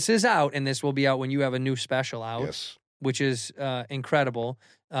when this is out, and this will be out when you have a new special out, which is incredible.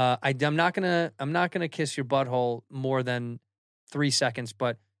 I'm not gonna kiss your butthole more than 3 seconds,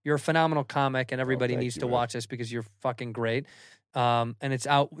 but you're a phenomenal comic, and everybody needs to watch this because you're fucking great. And it's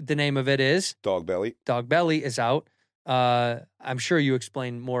out. The name of it is Dog Belly. Dog Belly is out. I'm sure you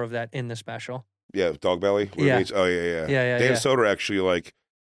explain more of that in the special. Yeah, Dog Belly. Yeah. It means? Oh yeah. Dan Soder actually like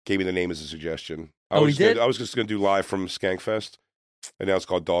gave me the name as a suggestion. I was just going to do live from Skankfest, and now it's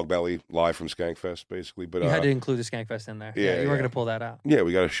called Dog Belly live from Skankfest, basically. But you had to include the Skankfest in there. Yeah, you weren't going to pull that out. Yeah,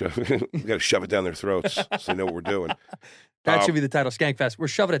 we got to shove it down their throats so they know what we're doing. That should be the title, Skankfest. We're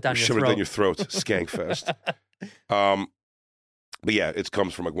shoving it down your throat. Shove it down your throats, Skankfest. But yeah, it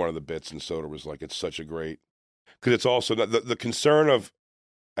comes from like one of the bits, and Soder was like, it's such a great, because it's also the concern of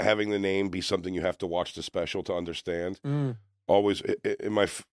having the name be something you have to watch the special to understand. Always in my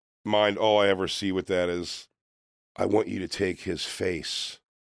mind, all I ever see with that is, I want you to take his face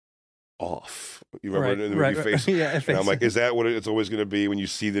off. You remember in the movie Face? Yeah, and I'm like, is that what it's always going to be when you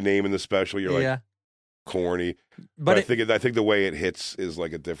see the name in the special? You're like, corny. But I think the way it hits is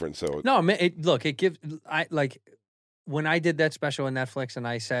like a different. So no, it gives. I like when I did that special on Netflix, and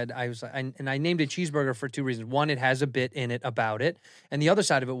I said I named it Cheeseburger for 2 reasons. One, it has a bit in it about it, and the other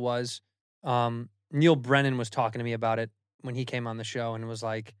side of it was Neil Brennan was talking to me about it when he came on the show, and was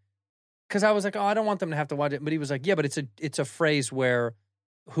like, because I was like, oh, I don't want them to have to watch it, but he was like, yeah, but it's a phrase where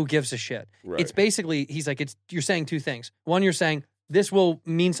who gives a shit? Right. It's basically, he's like, you're saying 2 things. One, you're saying this will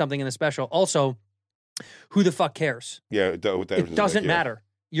mean something in the special. Also, who the fuck cares? Yeah, it doesn't matter.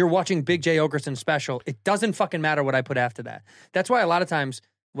 You're watching Big Jay Oakerson special. It doesn't fucking matter what I put after that. That's why a lot of times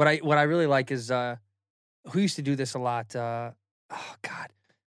what I really like is who used to do this a lot. Oh God,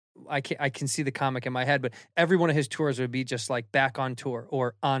 I can see the comic in my head, but every one of his tours would be just like back on tour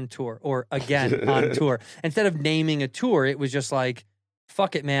or again on tour. Instead of naming a tour, it was just like,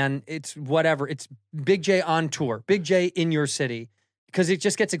 fuck it, man. It's whatever. It's Big J on tour. Big J in your city. Because it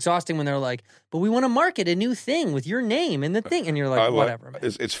just gets exhausting when they're like, but we want to market a new thing with your name and the thing. And you're like, whatever, man.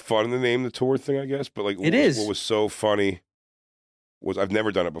 It's fun to name the tour thing, I guess. But like, what was so funny was I've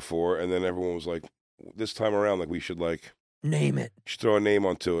never done it before. And then everyone was like, this time around, like we should like name it. Should throw a name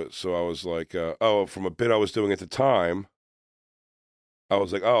onto it. So I was like, from a bit I was doing at the time, I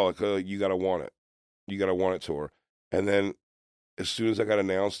was like, you got to want it. You got to want it tour. And then as soon as I got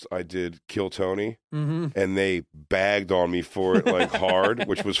announced, I did Kill Tony, and they bagged on me for it like hard,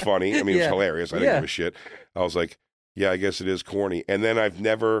 which was funny. I mean, it was hilarious. I didn't give a shit. I was like, yeah, I guess it is corny. And then I've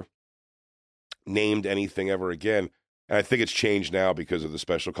never named anything ever again. And I think it's changed now because of the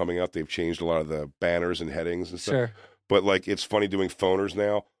special coming out. They've changed a lot of the banners and headings and stuff. Sure. But like, it's funny doing phoners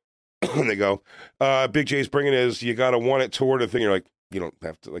now. And they go, Big J's bringing his, you got to want it toward a thing. You're like, you don't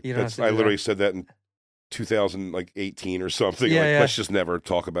have to. Like, You don't have to I do literally that. said that in 2018 or something. Yeah, like, yeah. let's just never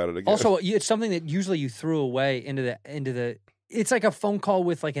talk about it again. Also, it's something that usually you threw away into the. It's like a phone call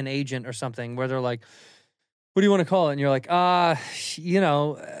with like an agent or something where they're like, "What do you want to call it?" And you're like, da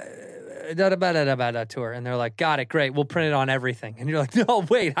tour. And they're like, "Got it, great. We'll print it on everything." And you're like, "No,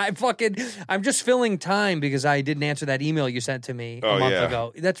 wait, I'm just filling time because I didn't answer that email you sent to me a month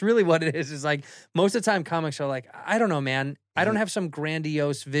ago." That's really what it is. It's like most of the time comics are like, "I don't know, man. I don't have some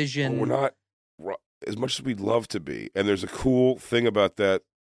grandiose vision." We're not as much as we'd love to be. And there's a cool thing about that.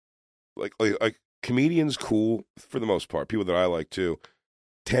 Like comedians, cool for the most part. People that I like too,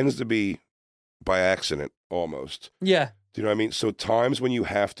 tends to be by accident almost. Yeah. Do you know what I mean? So times when you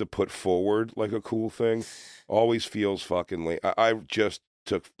have to put forward like a cool thing always feels fucking late. I just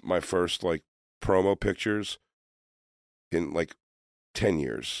took my first like promo pictures in like 10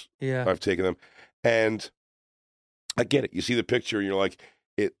 years. Yeah. I've taken them. And I get it. You see the picture and you're like,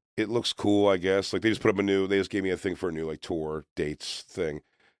 it looks cool, I guess. Like they just gave me a thing for a new like tour dates thing.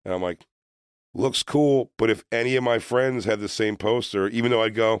 And I'm like, looks cool. But if any of my friends had the same poster, even though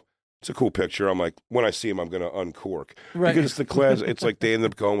I'd go, it's a cool picture, I'm like, when I see him, I'm going to uncork. Right. Because it's the class, it's like they end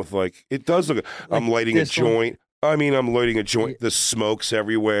up going with like, it does look, I'm lighting a this one. joint. I mean, I'm lighting a joint. The smoke's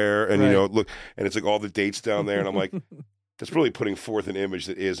everywhere. And, Right. look, and it's like all the dates down there. And I'm like, that's really putting forth an image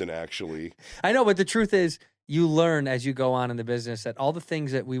that isn't actually. I know, but the truth is, you learn as you go on in the business that all the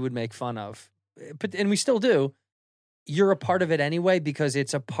things that we would make fun of, and we still do, you're a part of it anyway because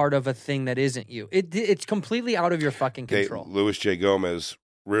it's a part of a thing that isn't you. It's completely out of your fucking control. Louis J. Gomez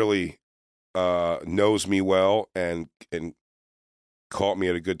really knows me well and caught me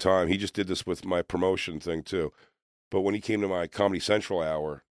at a good time. He just did this with my promotion thing too. But when he came to my Comedy Central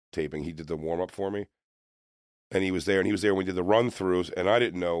hour taping, he did the warm up for me. And he was there when we did the run-throughs, and I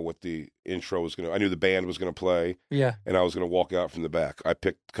didn't know what the intro was going to... I knew the band was going to play, Yeah. and I was going to walk out from the back. I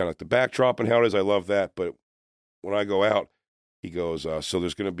picked kind of like the backdrop and how it is. I love that, but when I go out, he goes, so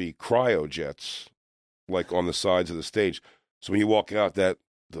there's going to be cryo jets, like on the sides of the stage. So when you walk out, the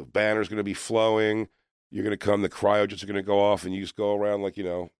banner's going to be flowing, you're going to come, the cryo jets are going to go off, and you just go around like,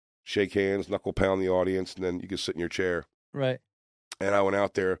 shake hands, knuckle pound the audience, and then you can sit in your chair. Right. And I went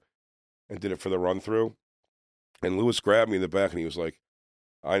out there and did it for the run-through. And Lewis grabbed me in the back and he was like,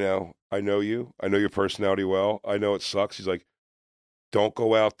 I know you. I know your personality well. I know it sucks. He's like, don't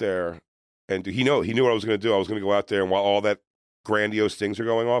go out there. And he knew what I was going to do. I was going to go out there and while all that grandiose things are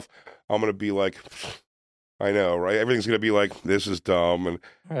going off, I'm going to be like, I know, right? Everything's going to be like, this is dumb. And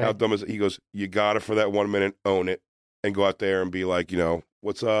how dumb is it? He goes, you got it for that 1 minute, own it, and go out there and be like,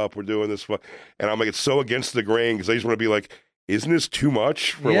 what's up? We're doing this. And I'm like, it's so against the grain because I just want to be like, isn't this too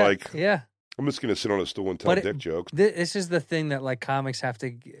much for Yeah. I'm just going to sit on a stool and tell dick jokes. This is the thing that like comics have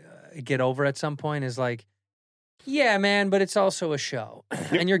to get over at some point is like, yeah, man, but it's also a show.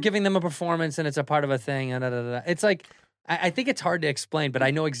 And you're giving them a performance and it's a part of a thing. And It's like, I think it's hard to explain, but I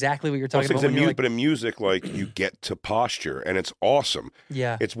know exactly what you're talking about. But in music, like you get to posture and it's awesome.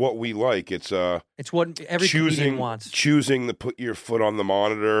 Yeah. It's what we like. It's what every comedian wants. Choosing to put your foot on the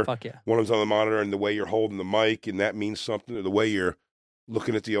monitor. Fuck yeah. One of them's on the monitor and the way you're holding the mic and that means something. Or the way you're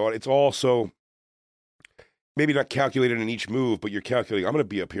looking at the audience. It's also maybe not calculated in each move, but you're calculating. I'm going to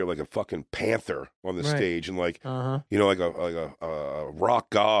be up here like a fucking panther on the stage and like, like a rock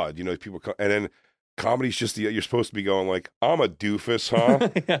god, people come, and then comedy's just you're supposed to be going like, I'm a doofus, huh?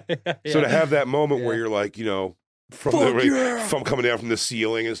 So to have that moment where you're like, from coming down from the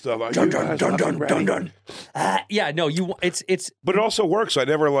ceiling and stuff. Like, dun. It's. But it also works. I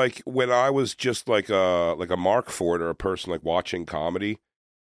never like when I was just like a mark for it or a person like watching comedy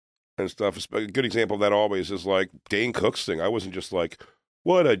and stuff. A good example of that always is like Dane Cook's thing. I wasn't just like,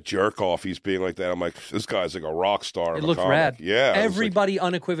 what a jerk off he's being like that. I'm like, this guy's like a rock star. It looks rad. Yeah. Everybody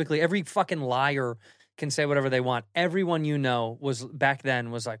unequivocally, every fucking liar can say whatever they want. Everyone was back then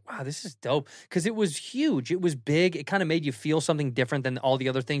was like, wow, this is dope. Because it was huge. It was big. It kind of made you feel something different than all the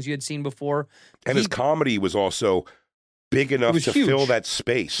other things you had seen before. And his comedy was also big enough to fill that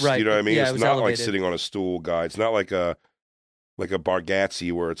space. Right. You know what I mean? Yeah, it's not elevated. like sitting on a stool guy. It's not like a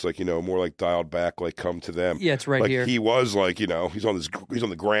Bargatze where it's like, more like dialed back, like come to them. Yeah, it's right like here. He was like, he's on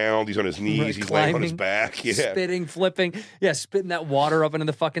the ground, he's on his knees, he's laying on his back. Yeah. Spitting, flipping. Yeah, spitting that water up into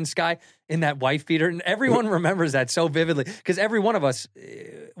the fucking sky in that wife beater. And everyone remembers that so vividly. Because every one of us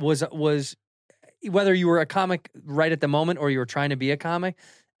was whether you were a comic right at the moment or you were trying to be a comic,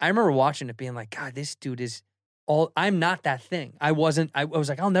 I remember watching it being like, God, this dude is I'm not that thing. I was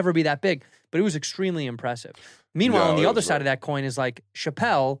like, I'll never be that big, but it was extremely impressive. Meanwhile, on the other side of that coin is like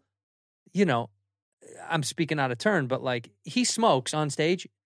Chappelle, you know, I'm speaking out of turn, but like he smokes on stage.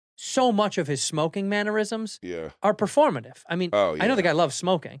 So much of his smoking mannerisms are performative. I mean, I know the guy loves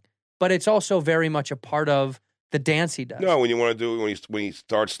smoking, but it's also very much a part of the dance he does. No, when you want to do it, when he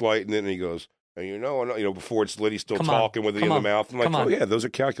starts lighting it and he goes, and before it's lit, he's still talking with it in the mouth. I'm like, oh yeah, those are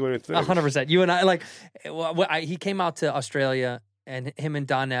calculated things. 100%. You and I, like, he came out to Australia, and him and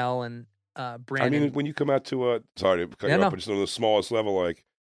Donnell and Brandon. I mean, when you come out to sorry to cut you off, but just on the smallest level, like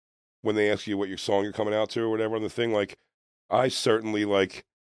when they ask you what your song you're coming out to or whatever on the thing, like I certainly like,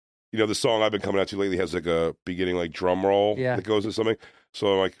 the song I've been coming out to lately has like a beginning like drum roll that goes to something.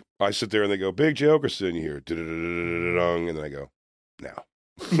 So like I sit there and they go, Big Jay Oakerson, you hear and then I go, now.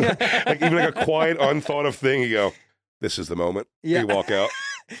 Like even like a quiet, unthought of thing, you go, this is the moment. You walk out.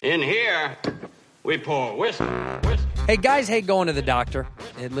 In here, we pour whiskey. Hey, guys hate going to the doctor.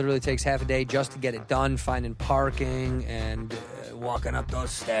 It literally takes half a day just to get it done, finding parking and walking up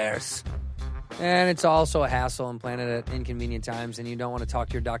those stairs. And it's also a hassle and planned at inconvenient times, and you don't want to talk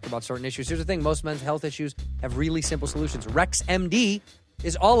to your doctor about certain issues. Here's the thing. Most men's health issues have really simple solutions. RexMD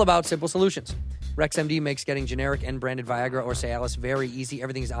is all about simple solutions. RexMD makes getting generic and branded Viagra or Cialis very easy.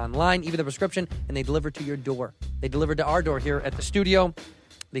 Everything's online, even the prescription, and they deliver to your door. They delivered to our door here at the studio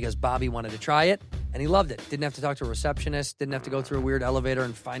because Bobby wanted to try it, and he loved it. Didn't have to talk to a receptionist, didn't have to go through a weird elevator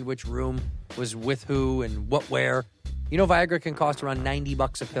and find which room was with who and what where. Viagra can cost around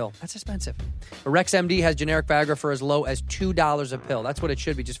 $90 a pill. That's expensive. But RexMD has generic Viagra for as low as $2 a pill. That's what it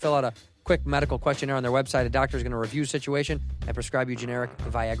should be. Just fill out a quick medical questionnaire on their website. A doctor is going to review the situation and prescribe you generic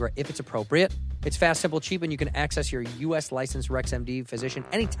Viagra if it's appropriate. It's fast, simple, cheap, and you can access your U.S. licensed RexMD physician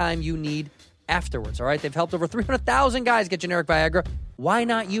anytime you need afterwards, all right? They've helped over 300,000 guys get generic Viagra. Why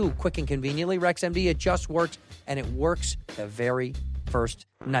not you? Quick and conveniently, RexMD, it just works, and it works the very first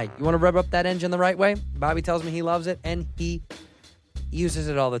night. You want to rev up that engine the right way? Bobby tells me he loves it, and he uses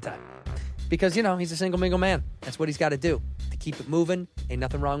it all the time. Because, he's a single mingle man. That's what he's got to do. To keep it moving, ain't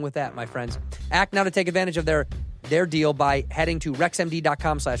nothing wrong with that, my friends. Act now to take advantage of their deal by heading to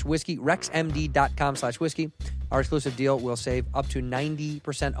rexmd.com/whiskey, rexmd.com/whiskey. Our exclusive deal will save up to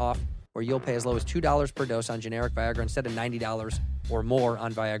 90% off, or you'll pay as low as $2 per dose on generic Viagra instead of $90 or more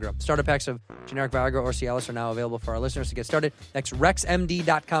on Viagra. Starter packs of generic Viagra or Cialis are now available for our listeners. To get started, that's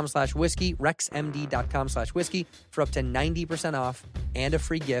rexmd.com/whiskey, rexmd.com/whiskey for up to 90% off and a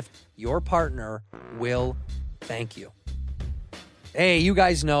free gift. Your partner will thank you. Hey, you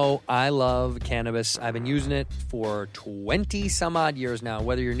guys know I love cannabis. I've been using it for 20 some odd years now.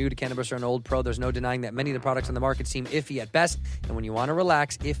 Whether you're new to cannabis or an old pro, there's no denying that many of the products on the market seem iffy at best. And when you want to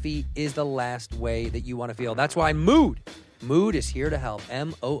relax, iffy is the last way that you want to feel. That's why Mood is here to help.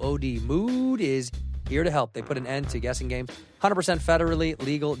 M-O-O-D. Mood is here to help. They put an end to guessing games. 100% federally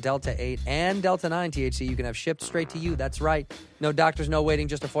legal Delta 8 and Delta 9 THC you can have shipped straight to you. That's right. No doctors, no waiting,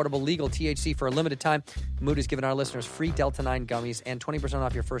 just affordable legal THC for a limited time. Mood is giving our listeners free Delta 9 gummies and 20%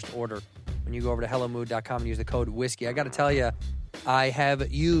 off your first order when you go over to hellomood.com and use the code whiskey. I got to tell you, I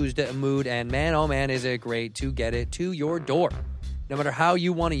have used Mood, and man, oh man, is it great to get it to your door. No matter how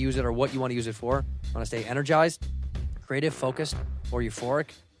you want to use it or what you want to use it for, want to stay energized, creative, focused, or euphoric,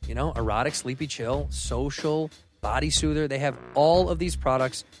 erotic, sleepy, chill, social, body soother. They have all of these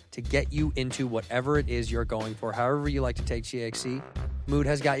products to get you into whatever it is you're going for. However you like to take THC, Mood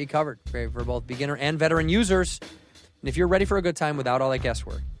has got you covered. Great for both beginner and veteran users. And if you're ready for a good time without all that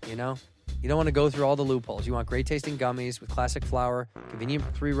guesswork, you don't want to go through all the loopholes. You want great tasting gummies with classic flower, convenient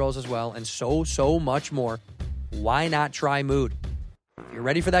pre-rolls as well, and so much more. Why not try Mood? If you're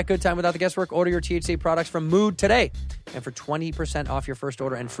ready for that good time without the guesswork, order your THC products from Mood today. And for 20% off your first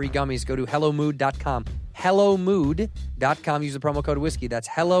order and free gummies, go to hellomood.com. Hellomood.com. Use the promo code whiskey. That's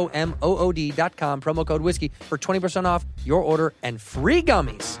hellomood.com. Promo code whiskey for 20% off your order and free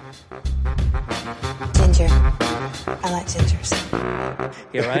gummies. Ginger. I like gingers.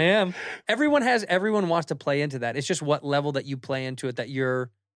 Here I am. Everyone wants to play into that. It's just what level that you play into it that you're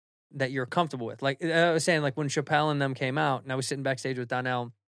comfortable with. Like I was saying, like when Chappelle and them came out, and I was sitting backstage with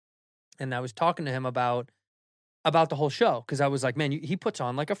Donnell, and I was talking to him about the whole show, because I was like, man, he puts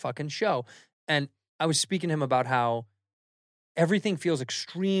on like a fucking show. And I was speaking to him about how everything feels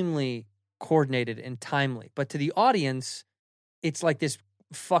extremely coordinated and timely. But to the audience, it's like this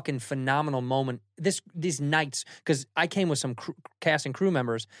fucking phenomenal moment. These nights, because I came with some cast and crew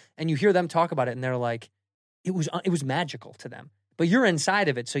members, and you hear them talk about it, and they're like, it was magical to them. But you're inside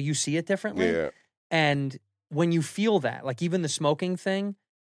of it, so you see it differently. Yeah. And when you feel that, like even the smoking thing,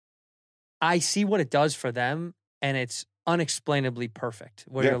 I see what it does for them, and it's unexplainably perfect.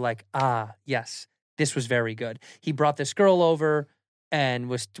 Where you're like, yes, this was very good. He brought this girl over and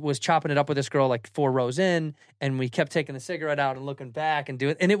was chopping it up with this girl like 4 rows in, and we kept taking the cigarette out and looking back and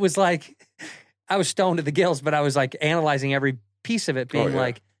doing, and it was like, I was stoned to the gills, but I was like analyzing every piece of it, being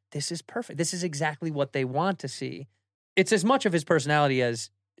like, this is perfect. This is exactly what they want to see. It's as much of his personality as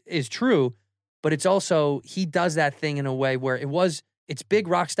is true, but it's also, he does that thing in a way where it's big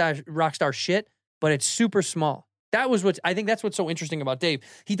rock star shit, but it's super small. I think that's what's so interesting about Dave.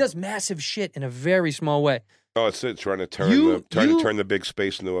 He does massive shit in a very small way. Oh, it's it. Trying to turn the big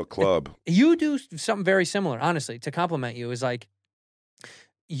space into a club. You do something very similar, honestly. To compliment you is like,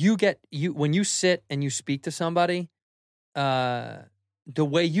 when you sit and you speak to somebody, the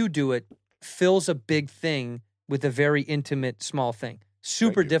way you do it fills a big thing with a very intimate small thing.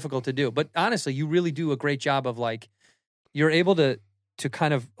 Super difficult to do, but honestly, you really do a great job of like, you're able to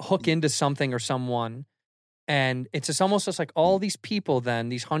kind of hook into something or someone. And it's just almost just like all these people then,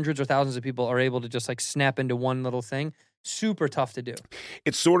 these hundreds or thousands of people are able to just like snap into one little thing. Super tough to do.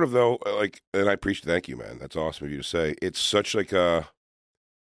 It's sort of though, like, and I appreciate, thank you, man. That's awesome of you to say. It's such like I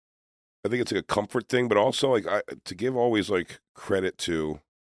think it's like a comfort thing, but also like to give always like credit to,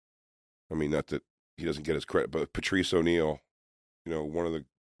 I mean, not that he doesn't get his credit, but Patrice O'Neal, one of the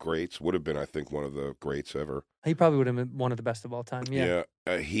greats, would have been, I think, one of the greats ever. He probably would have been one of the best of all time. Yeah.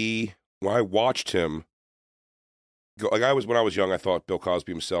 When I watched him, when I was young, I thought Bill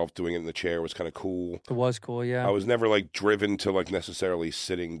Cosby himself doing it in the chair was kind of cool. It was cool, yeah. I was never like driven to like necessarily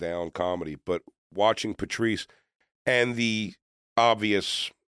sitting down comedy, but watching Patrice and the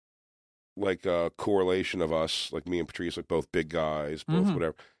obvious like correlation of us, like me and Patrice, like both big guys, both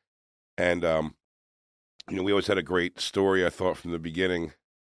whatever. And we always had a great story, I thought, from the beginning.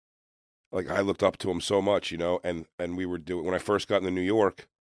 Like I looked up to him so much, and we were doing, when I first got into New York,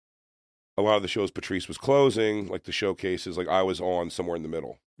 a lot of the shows Patrice was closing, like the showcases, like I was on somewhere in the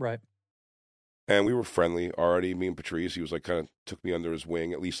middle. Right. And we were friendly already, me and Patrice. He was like, kind of took me under his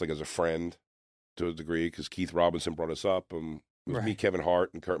wing, at least like as a friend to a degree, because Keith Robinson brought us up. It was me, Kevin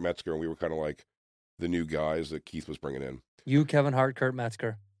Hart, and Kurt Metzger, and we were kind of like the new guys that Keith was bringing in. You, Kevin Hart, Kurt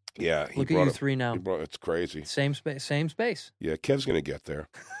Metzger. Yeah. Look at you three now. It's crazy. Same space. Yeah, Kev's going to get there.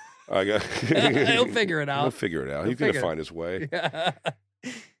 He'll figure it out. He'll figure it out. He's going to find his way. Yeah.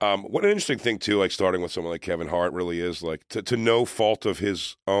 What an interesting thing, too, like starting with someone like Kevin Hart really is, like, to no fault of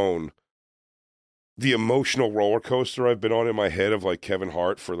his own, the emotional roller coaster I've been on in my head of, like, Kevin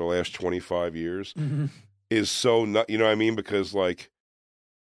Hart for the last 25 years is so nut, you know what I mean? Because, like,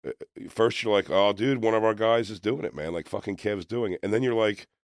 first you're like, oh, dude, one of our guys is doing it, man. Like, fucking Kev's doing it. And then you're like,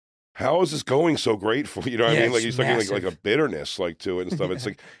 how is this going so great for you? You know what I mean? Like, you're talking like a bitterness, like, to it and stuff. It's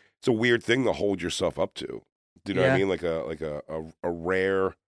like, it's a weird thing to hold yourself up to. Do you know what I mean? Like a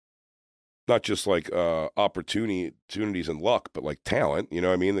rare, not just like opportunities and luck, but like talent. You know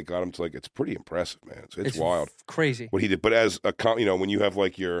what I mean? That got him to like, it's pretty impressive, man. It's wild, crazy what he did. But as a when you have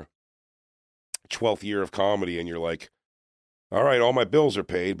like your 12th year of comedy and you're like, all right, all my bills are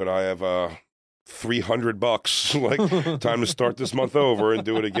paid, but I have $300. Like, time to start this month over and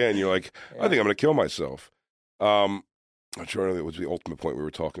do it again. You're like, I think I'm going to kill myself. I'm trying to think, it was the ultimate point we were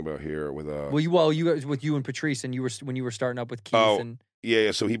talking about here with you guys with you and Patrice, and when you were starting up with Keith and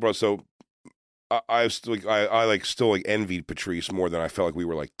so he brought I still envied Patrice more than I felt like we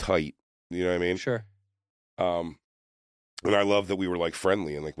were like tight, you know what I mean? Sure. And I love that we were like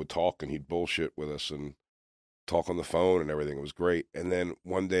friendly and like would talk, and he'd bullshit with us and talk on the phone and everything. It was great. And then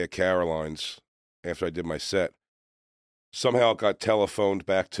one day at Caroline's, after I did my set, somehow it got telephoned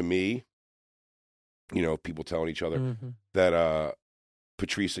back to me. People telling each other that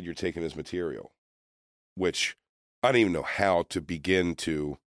Patrice said you're taking his material, which I don't even know how to begin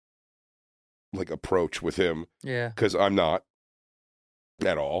to like approach with him. Yeah. Because I'm not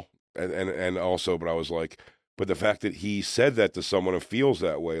at all. And also, but I was like, but the fact that he said that to someone who feels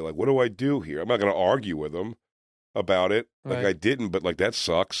that way, like, what do I do here? I'm not going to argue with him about it. Like I didn't, but like that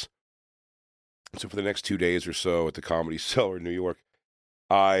sucks. So for the next 2 days or so at the Comedy Cellar in New York,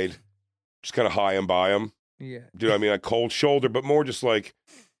 I'd just kind of high and by him. Yeah. Do you know what I mean? I cold shoulder, but more just like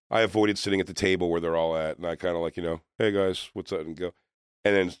I avoided sitting at the table where they're all at. And I kind of like, hey guys, what's up? And go.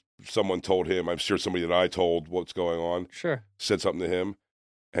 And then someone told him, I'm sure somebody that I told what's going on. Sure. Said something to him.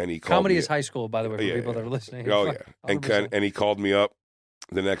 And he called Comedy me. is high school, by the way, for people that are listening. Oh, yeah. And he called me up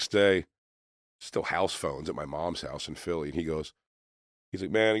the next day, still house phones at my mom's house in Philly. And he's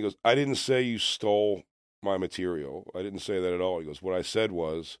like, man, I didn't say you stole my material. I didn't say that at all. He goes, what I said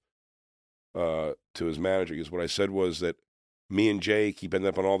was, to his manager, because what I said was that me and Jay keep ending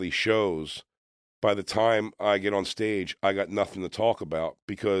up on all these shows. By the time I get on stage, I got nothing to talk about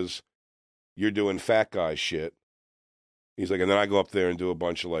because you're doing fat guy shit, He's like, and then I go up there and do a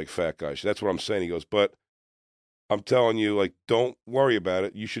bunch of like fat guys. That's what I'm saying. He goes, but I'm telling you, like, don't worry about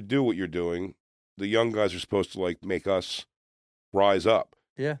it. You should do what you're doing. The young guys are supposed to like make us rise up.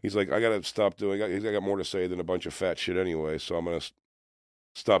 Yeah. He's like, I got to stop doing. I got more to say than a bunch of fat shit anyway. So I'm gonna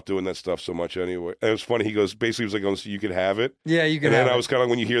stop doing that stuff so much anyway. And it was funny. He goes, basically, he was like, so you could have it. Yeah, you can. And have then it. I was kind of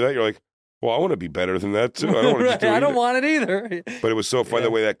like, when you hear that, you're like, well, I want to be better than that too. I don't want to just do it I don't either. want it either. But it was so funny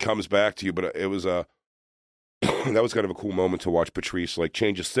the way that comes back to you. But it was that was kind of a cool moment to watch Patrice like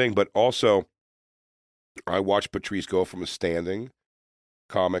change his thing. But also, I watched Patrice go from a standing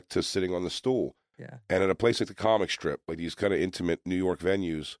comic to sitting on the stool. Yeah. And at a place like the Comic Strip, like these kind of intimate New York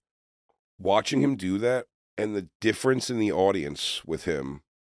venues, watching him do that and the difference in the audience with him,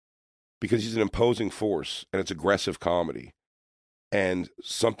 because he's an imposing force and it's aggressive comedy. And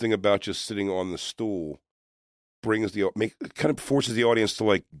something about just sitting on the stool kind of forces the audience to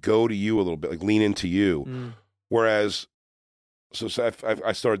like go to you a little bit, like lean into you. Whereas, so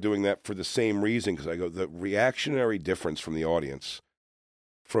I started doing that for the same reason, because I go, the reactionary difference from the audience,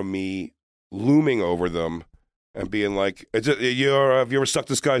 from me looming over them and being like, have you ever sucked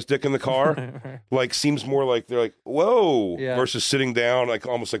this guy's dick in the car? Like, seems more like they're like, whoa, versus sitting down, like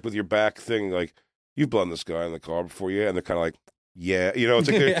almost like with your back thing, like, you've blown this guy in the car before, yeah? And they're kind of like, yeah, it's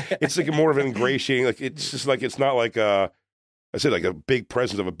like it's like more of an ingratiating, like it's just like, it's not like I said, like a big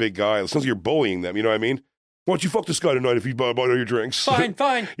presence of a big guy. It sounds like you're bullying them, you know what I mean? Why don't you fuck this guy tonight if you buy all your drinks? Fine.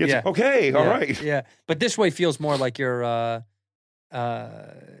 It's like, okay, all right. Yeah, but this way feels more like you're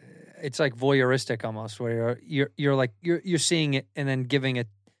it's like voyeuristic almost, where you're seeing it and then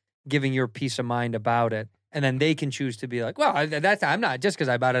giving your peace of mind about it, and then they can choose to be like, well, I'm not just because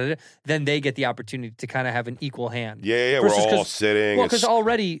I bought it. Then they get the opportunity to kind of have an equal hand. Yeah, we're all sitting. Well, because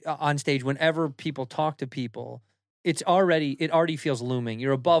already on stage, whenever people talk to people, it already feels looming.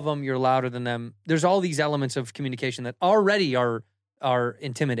 You're above them. You're louder than them. There's all these elements of communication that already are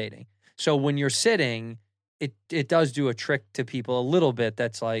intimidating. So when you're sitting, it does do a trick to people a little bit.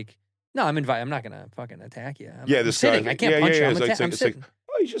 That's like, no, I'm not gonna fucking attack you. I'm sitting. I can't punch you. I'm sitting.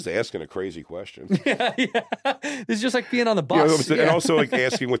 Oh, he's just asking a crazy question. Yeah. It's just like being on the bus. And also like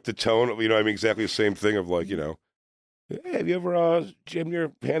asking with the tone of, I mean, exactly the same thing of like, hey, have you ever jammed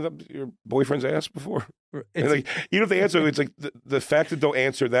your hand up your boyfriend's ass before? And like, if they answer, it's like the fact that they'll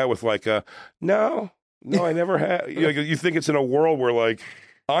answer that with like, no, I never have. You think it's in a world where like,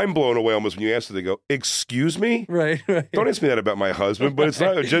 I'm blown away almost when you ask it. They go, excuse me? Right. Don't ask me that about my husband. But it's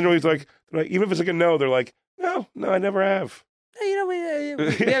not, generally it's like, even if it's like a no, they're like, no, I never have. We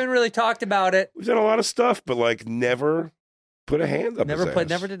haven't really talked about it. We've done a lot of stuff, but like never put a hand up his ass.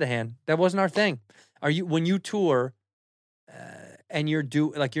 Never did a hand. That wasn't our thing. When you tour and you're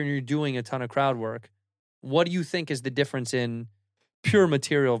doing a ton of crowd work, what do you think is the difference in pure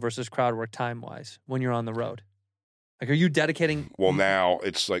material versus crowd work time-wise when you're on the road? Like, are you dedicating? Well, now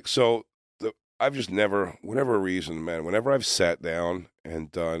it's like, I've just never, whatever reason, man, whenever I've sat down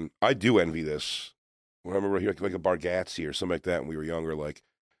and done, I do envy this. When I remember here, like a Bargatze or something like that when we were younger, like,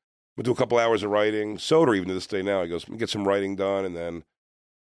 we'll do a couple hours of writing. Soder, even to this day now, he goes, get some writing done and then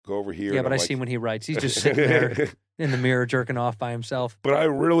go over here. Yeah, but I see him when he writes. He's just sitting there in the mirror jerking off by himself. But I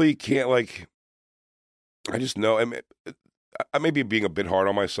really can't, like, I just know, I may be being a bit hard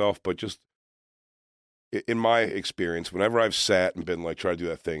on myself, but just in my experience, whenever I've sat and been like, try to do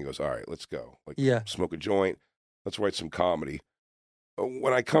that thing, goes, all right, let's go. Like, smoke a joint, let's write some comedy.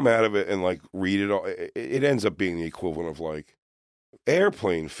 When I come out of it and like read it all, it ends up being the equivalent of like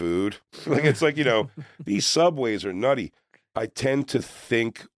airplane food. Like, it's like, these subways are nutty. I tend to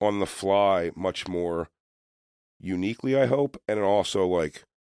think on the fly much more uniquely, I hope, and also like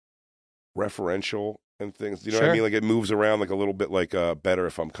referential and things. You know what I mean? Like, it moves around like a little bit like better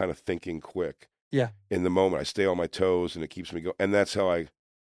if I'm kind of thinking quick. Yeah. In the moment, I stay on my toes and it keeps me going. And that's how I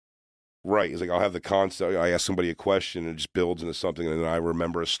write. It's like I'll have the concept. I ask somebody a question and it just builds into something. And then I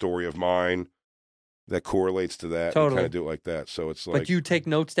remember a story of mine that correlates to that. Totally. And kind of do it like that. So it's like. But you take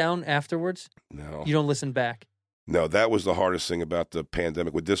notes down afterwards? No. You don't listen back? No, that was the hardest thing about the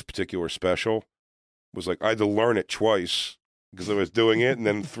pandemic with this particular special. Was like I had to learn it twice because I was doing it and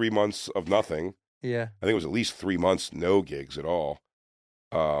then 3 months of nothing. Yeah. I think it was at least 3 months, no gigs at all.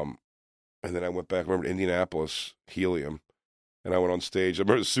 And then I went back, I remember Indianapolis, Helium, and I went on stage. I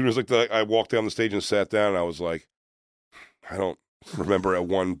remember as soon as I walked down the stage and sat down, I was like, I don't remember at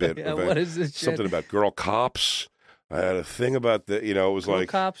one bit of what is this something about girl cops. I had a thing about that, it was girl like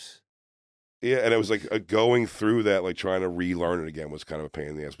cops. Yeah, and it was like going through that, like trying to relearn it again was kind of a pain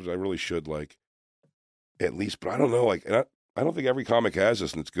in the ass, which I really should like at least. But I don't know, like, and I don't think every comic has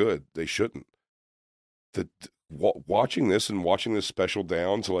this, and it's good. They shouldn't. watching this and watching this special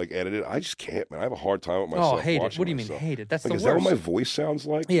down to like edit it, I just can't, man. I have a hard time with myself. Oh, hate it. watching What do you mean myself. hate it? That's Like, the is worst. that what my voice sounds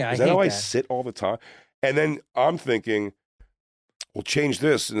like? Yeah, is I that hate how I that. sit all the time? And then I'm thinking, well, change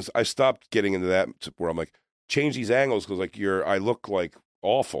this, and I stopped getting into that where I'm like, change these angles because like I look like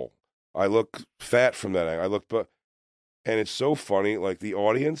awful. I look fat from that angle. And it's so funny. Like the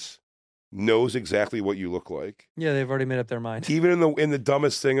audience knows exactly what you look like. Yeah, they've already made up their mind. Even in the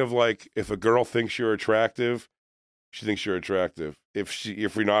dumbest thing of like, if a girl thinks you're attractive, she thinks you're attractive. If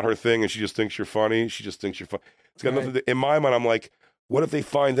you're not her thing and she just thinks you're funny, she just thinks you're funny. It's got nothing in my mind. I'm like, what if they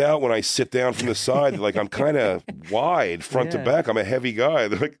find out when I sit down from the side, like I'm kind of wide front to back. I'm a heavy guy.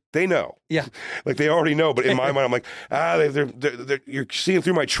 They're like, they know. Yeah. Like they already know. But in my mind, I'm like, they're you're seeing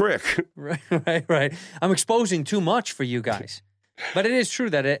through my trick. Right. I'm exposing too much for you guys. But it is true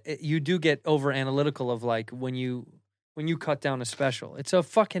that you do get over analytical of like when you cut down a special. It's a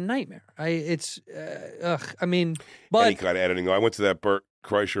fucking nightmare. I mean, but Any kind of editing. I went to that Burt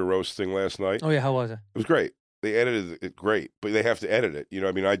Kreischer roast thing last night. Oh yeah, how was it? It was great. They edited it great, but they have to edit it. You know,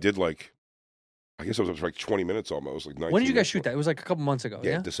 I mean, I did like, I guess it was up to like 20 minutes almost, like 19 When did you guys minutes. shoot that? It was like a couple months ago.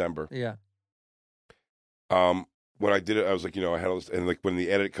 Yeah. December. Yeah. When I did it, I was like, I had all this, and like when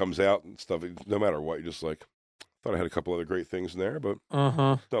the edit comes out and stuff, no matter what, you're just like, thought I had a couple other great things in there, but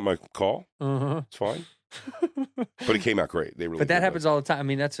it's not my call. It's fine. But it came out great. They really. But that did happens all the time. I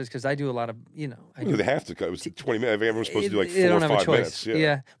mean, that's just because I do a lot of, They have to cut. It was 20 minutes. I think everyone's supposed to do like they 4 don't or have a 5 choice. minutes.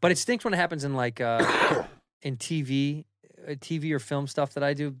 Yeah. But it stinks when it happens in like in TV or film stuff that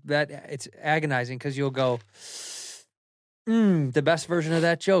I do. That it's agonizing because you'll go, the best version of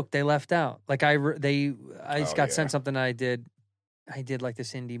that joke they left out. Like I just got sent something I did like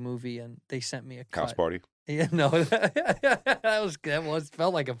this indie movie and they sent me a cut. House Party. Yeah, no, that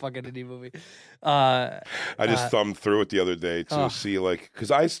felt like a fucking indie movie. I just thumbed through it the other day to see because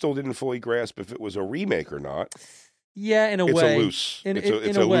I still didn't fully grasp if it was a remake or not. Yeah, in a It's way, a loose.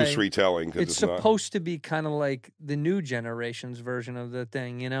 It's a a way, loose retelling. It's supposed to be kind of like the new generation's version of the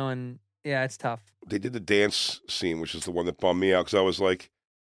thing, and yeah, it's tough. They did the dance scene, which is the one that bummed me out because I was like,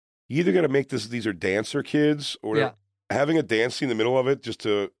 you either got to make these are dancer kids or Yeah. having a dance scene in the middle of it just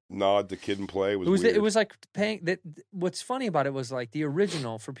to nod to Kid and Play was weird. It was like paying that. What's funny about it was like the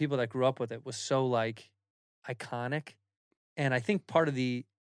original for people that grew up with it was so like iconic, and I think part of the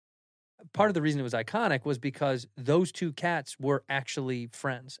reason it was iconic was because those two cats were actually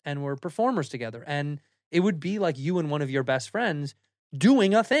friends and were performers together, and it would be like you and one of your best friends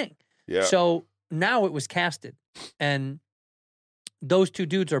doing a thing. Yeah. So now it was casted, and those two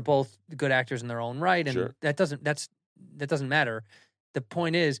dudes are both good actors in their own right, and Sure. that doesn't matter. The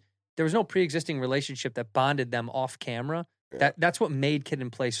point is, there was no pre-existing relationship that bonded them off camera. Yeah. That's what made Kid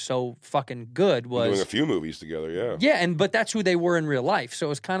and Play so fucking good. We're doing Was a few movies together, yeah. yeah, but that's who they were in real life. So it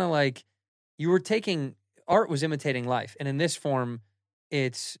was kind of like you were taking art was imitating life, and in this form,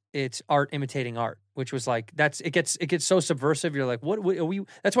 it's art imitating art, which was like it gets so subversive. You're like, what are we?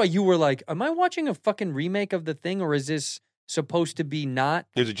 That's why you were like, am I watching a fucking remake of the thing, or is this supposed to be not?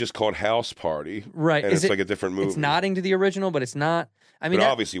 Is it just called House Party? Right. And it's like a different movie. It's nodding to the original, but it's not. I mean, it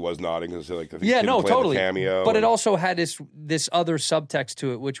obviously was nodding because like I think yeah, Kid no, and Play had a totally. cameo. But it also had this other subtext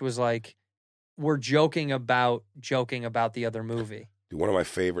to it, which was like we're joking about the other movie. One of my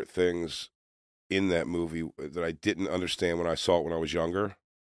favorite things in that movie that I didn't understand when I saw it when I was younger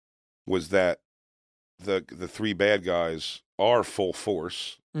was that the three bad guys are Full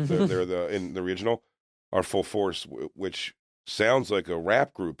Force. Mm-hmm. They're in the original are Full Force, which sounds like a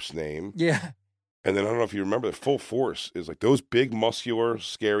rap group's name. Yeah. And then I don't know if you remember that Full Force is like those big, muscular,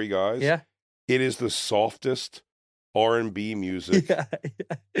 scary guys. Yeah. It is the softest R&B music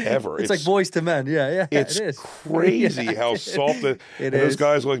ever. It's like Boys to Men. Yeah. It's it is crazy how soft it is. is. Those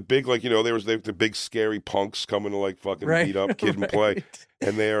guys are like big, like, there was the big scary punks coming to like fucking beat up Kid and Play.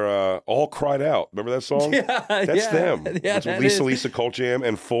 And they're all cried out. Remember that song? Yeah. That's them. Yeah, It's that Lisa Cult Jam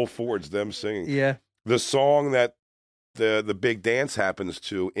and Full Force, them singing. Yeah. The song that the big dance happens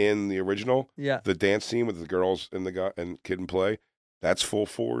to in the original, the dance scene with the girls and the guy and Kid and Play, that's Full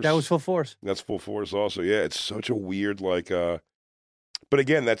Force. That was Full Force. That's Full Force also. Yeah, it's such a weird but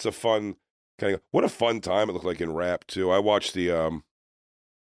again, that's a fun kind of what a fun time it looked like in rap too. I watched the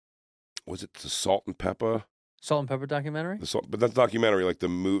was it the Salt and Pepper documentary? But that's documentary, like the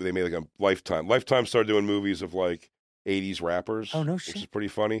movie they made like a Lifetime. Lifetime started doing movies of like 80s rappers. Oh no shit. Which is pretty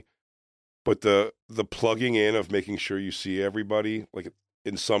funny. But the plugging in of making sure you see everybody like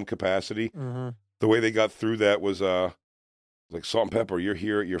in some capacity, the way they got through that was like Salt and Pepper, you're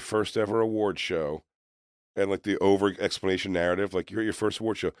here at your first ever award show. and like the over explanation narrative. Like, you're at your first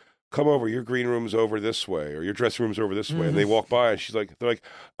award show. Come over, your green room's over this way, or your dressing room's over this way. And they walk by, and they're like,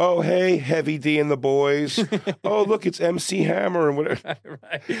 oh, hey, Heavy D and the boys. Oh, look, it's MC Hammer and whatever.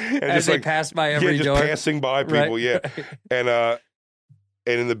 Right. And As they pass by every just door. passing by people, Right. yeah.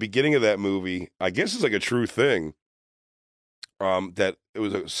 And in the beginning of that movie, I guess it's like a true thing, that it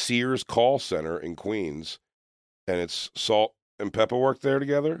was a Sears call center in Queens, and it's Salt and Peppa worked there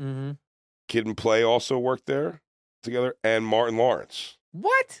together. Mm-hmm. Kid and Play also worked there together, and Martin Lawrence.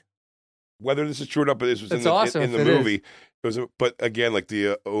 What? Whether this is true or not, but this was That's in the, awesome in the if it movie. It was, but again, like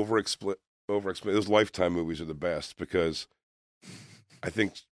the those Lifetime movies are the best, because I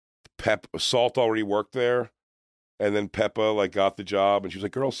think Salt already worked there, and then Peppa like got the job, and she was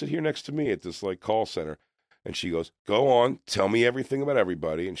like, "Girl, sit here next to me at this like call center," and she goes, "Go on, tell me everything about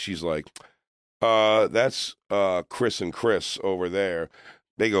everybody," and she's like, "That's Chris and Chris over there.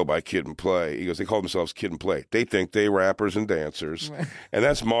 They go by Kid and Play." He goes, "They call themselves Kid and Play. They think they rappers and dancers." And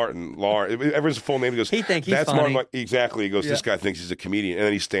that's Martin Lawrence. Everyone's full name. He goes, He think he's that's funny. Martin. Exactly. He goes, "This guy thinks he's a comedian." And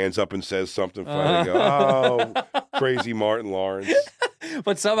then he stands up and says something funny. Go, "Oh, crazy Martin Lawrence."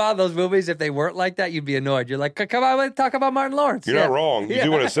 But somehow those movies, if they weren't like that, you'd be annoyed. You're like, come on, let's talk about Martin Lawrence. You're not wrong. You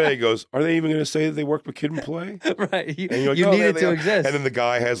do want to say, he goes, "Are they even going to say that they work with Kid and Play?" Right. And you're like, You "Oh, need there it they to are." exist. And then the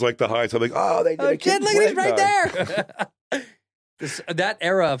guy has like the high top, like, "Oh, they did a kid, and look Play at he's right guy." there. That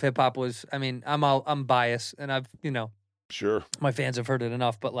era of hip hop was, I mean, I'm biased, and I've, Sure. my fans have heard it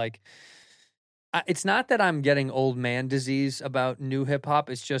enough, but like, it's not that I'm getting old man disease about new hip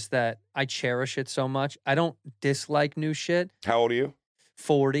hop. It's just that I cherish it so much. I don't dislike new shit. How old are you?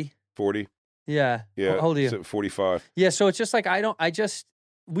 40. 40? Yeah. Yeah. How old are you? 45. Yeah. So it's just like,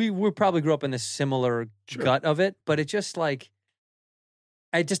 we probably grew up in a similar gut of it, but it just doesn't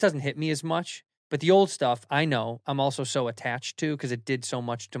hit me as much. But the old stuff, I know I'm also so attached to, because it did so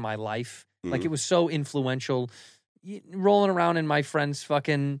much to my life. Like, it was so influential. Rolling around in my friend's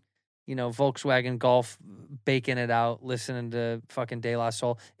fucking, Volkswagen Golf, baking it out, listening to fucking De La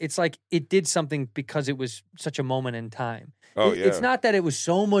Soul. It's like it did something because it was such a moment in time. Oh, yeah. It's not that it was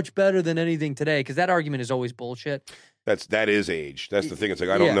so much better than anything today, because that argument is always bullshit. That is age. That's the thing. It's like,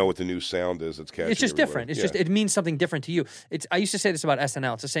 I don't know what the new sound is that's catching It's just everybody. different. It's just, it means something different to you. I used to say this about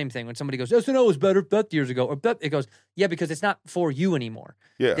SNL. It's the same thing. When somebody goes, SNL was better that years ago, or that, it goes, yeah, because it's not for you anymore.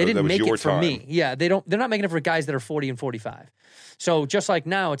 Yeah, they didn't that was make your it for time. me. Yeah, they're not making it for guys that are 40 and 45. So just like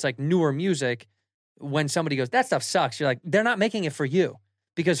now, it's like newer music. When somebody goes, that stuff sucks, you're like, they're not making it for you,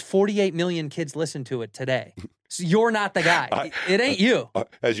 because 48 million kids listen to it today. So you're not the guy. It ain't you.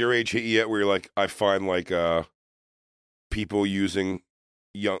 Has your age hit you yet where you're like, I find like people using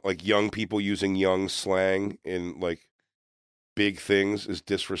young people using young slang in like big things is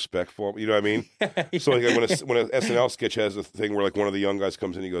disrespectful. You know what I mean? So like when an SNL sketch has a thing where like one of the young guys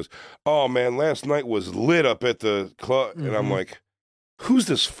comes in, he goes, "Oh man, last night was lit up at the club," and I'm like, who's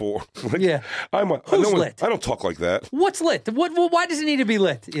this for? Like, Yeah. Who's lit? I don't talk like that. What's lit? Why does it need to be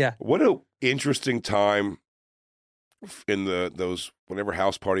lit? Yeah. What a interesting time in those whenever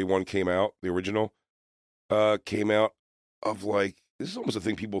House Party 1 came out, the original came out, of like, this is almost a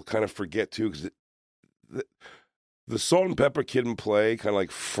thing people kind of forget too, because the Salt and Pepper Kid and Play kind of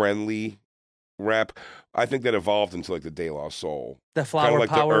like friendly rap, I think that evolved into like the De La Soul, The flower kind of like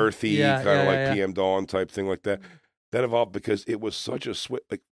power. the earthy, kind of like yeah. PM Dawn type thing like that. That evolved because it was such a switch.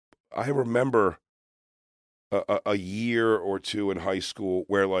 Like, I remember a year or two in high school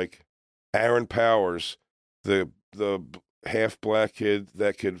where like Aaron Powers, the half black kid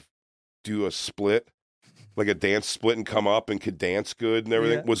that could do a split, like a dance split, and come up and could dance good and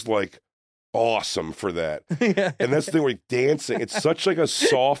everything, was like awesome for that. Yeah. And that's the thing where dancing, it's such like a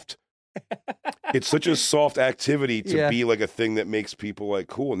soft, it's such a soft activity to be like a thing that makes people like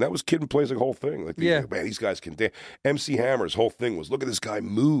cool. And that was Kid and Play's like whole thing. Like, man, these guys can dance. MC Hammer's whole thing was, look at this guy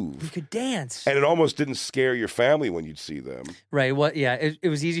move. You could dance. And it almost didn't scare your family when you'd see them. Right. Well, yeah, it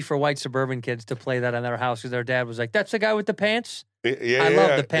was easy for white suburban kids to play that in their house because their dad was like, "That's the guy with the pants." Yeah, I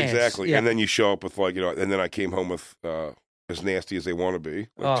love the pants. Exactly. Yeah. And then you show up with like, and then I came home with As Nasty as They Want to Be,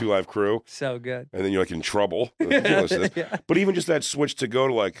 like Two Live Crew. So good. And then you're like in trouble. But even just that switch to go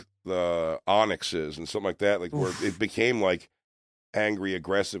to like the Onyxes and something like that, like where it became like angry,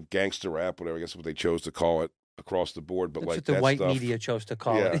 aggressive gangster rap, whatever, I guess what they chose to call it across the board. But That's like what the that white stuff, media chose to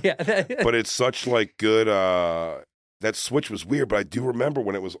call it. Yeah. But it's such like good, that switch was weird, but I do remember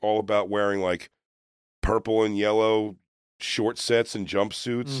when it was all about wearing like purple and yellow short sets and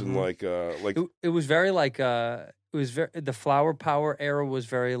jumpsuits and like it was very like the flower power era was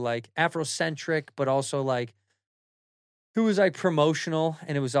very like Afrocentric, but also like it was like promotional,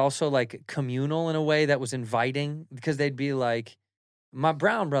 and it was also like communal in a way that was inviting, because they'd be like, my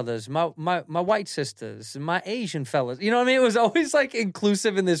brown brothers, my white sisters, my Asian fellas. You know what I mean? It was always like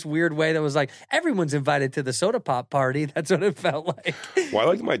inclusive in this weird way that was like, everyone's invited to the soda pop party. That's what it felt like. Well,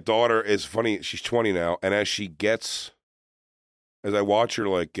 I like my daughter. It's funny. She's 20 now. And as I watch her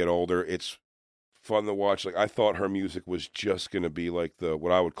like get older, it's fun to watch. Like I thought her music was just going to be like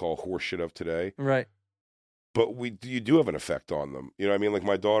what I would call horseshit of today. Right. But you do have an effect on them. You know what I mean? Like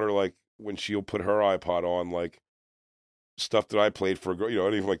my daughter, like when she'll put her iPod on, like stuff that I played for, you know,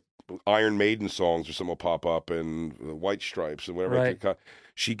 even like Iron Maiden songs or something will pop up and the White Stripes and whatever. Right.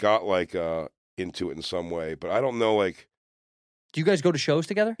 She got like into it in some way, but I don't know. Like, do you guys go to shows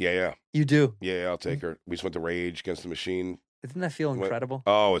together? Yeah. You do? Yeah, I'll take her. We just went to Rage Against the Machine. Doesn't that feel incredible?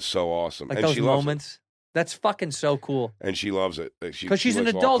 Oh, it's so awesome. Like and those she loves moments. That's fucking so cool. And she loves it. Because she's an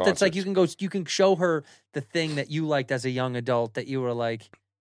adult. That's like you can show her the thing that you liked as a young adult that you were like,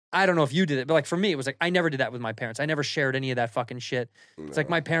 I don't know if you did it, but like for me, it was like I never did that with my parents. I never shared any of that fucking shit. It's like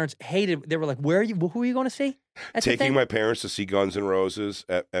my parents hated. They were like, "Who are you going to see?" Taking my parents to see Guns N' Roses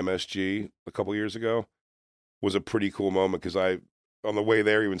at MSG a couple years ago was a pretty cool moment because on the way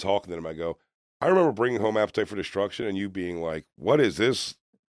there, even talking to them, I go, I remember bringing home Appetite for Destruction and you being like, "What is this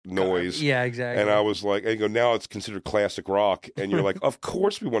noise?" Yeah, exactly. And I was like, and you go, now it's considered classic rock, and you're like, of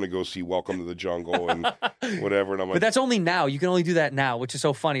course we want to go see Welcome to the Jungle and whatever. And I'm like, but that's only now. You can only do that now, which is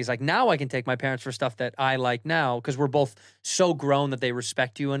so funny. It's like now I can take my parents for stuff that I like now because we're both so grown that they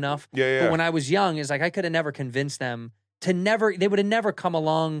respect you enough. Yeah. But when I was young, it's like I could have never convinced them to never. They would have never come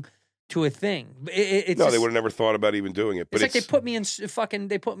along to a thing. They would have never thought about even doing it. But it's like they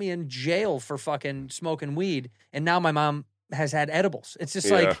put me in jail for fucking smoking weed, and now my mom has had edibles. It's just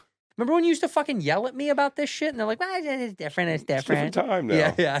like. Remember when you used to fucking yell at me about this shit? And they're like, well, it's different. It's different. It's a different time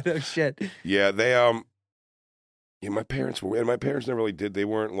now. Yeah, no shit. Yeah, they, my parents were, and my parents never really did. They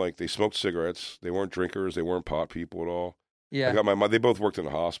weren't like, they smoked cigarettes. They weren't drinkers. They weren't pot people at all. Yeah. I got my mom, they both worked in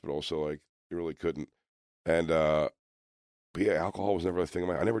a hospital, so like, you really couldn't. And, but yeah, alcohol was never a thing.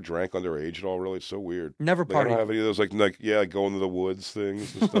 I never drank underage at all, really. It's so weird. Never partied. I don't have any of those, like going to the woods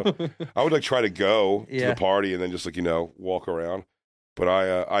things and stuff. I would like try to go to the party and then just like, walk around. But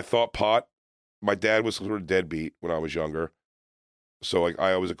I thought pot, my dad was sort of deadbeat when I was younger. So like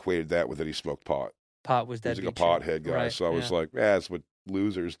I always equated that with that he smoked pot. Pot was deadbeat. He was like a pothead guy. Right, so I was like, that's what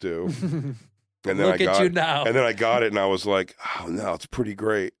losers do. And then Look at you now. And then I got it and I was like, oh no, it's pretty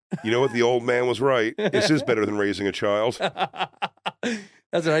great. You know what? The old man was right. This is better than raising a child. That's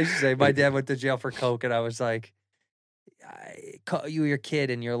what I used to say. My dad went to jail for coke and I was like, you were your kid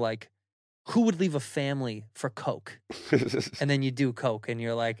and you're like, who would leave a family for coke? And then you do coke, and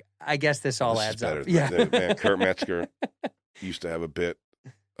you're like, I guess this all adds up. Yeah, man. Kurt Metzger used to have a bit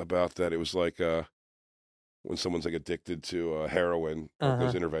about that. It was like when someone's like addicted to heroin, like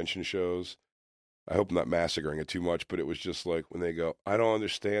those intervention shows. I hope I'm not massacring it too much, but it was just like when they go, I don't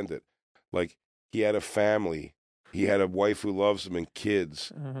understand it. Like he had a family, he had a wife who loves him and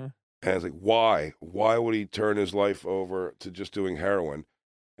kids, and I was like, why? Why would he turn his life over to just doing heroin?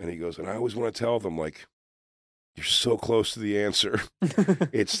 And he goes, and I always want to tell them, like, you're so close to the answer.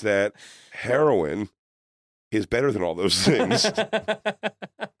 It's that heroin is better than all those things.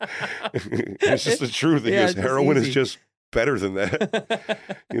 It's just the truth. Because heroin is just better than that.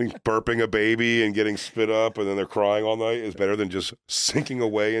 Burping a baby and getting spit up and then they're crying all night is better than just sinking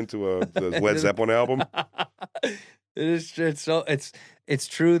away into the Led Zeppelin album. It's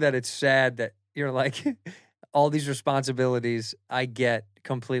true that it's sad that you're like, all these responsibilities, I get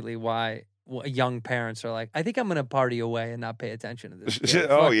completely why young parents are like, I think I'm going to party away and not pay attention to this.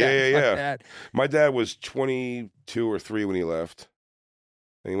 Yeah. My dad was 22 or 3 when he left.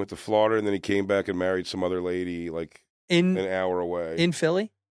 And he went to Florida, and then he came back and married some other lady, like an hour away. In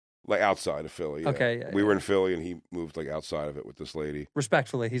Philly? Like outside of Philly. Yeah. Okay. We were in Philly, and he moved like outside of it with this lady.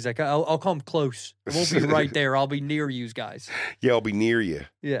 Respectfully, he's like, I'll come close. I won't be right there. I'll be near you guys. Yeah, I'll be near you.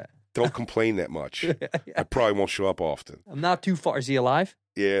 Yeah. Don't complain that much. I probably won't show up often. I'm not too far. Is he alive?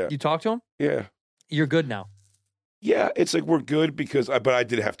 Yeah. You talk to him? Yeah. You're good now. Yeah, it's like we're good but I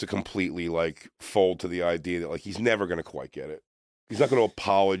did have to completely like fold to the idea that like he's never going to quite get it. He's not going to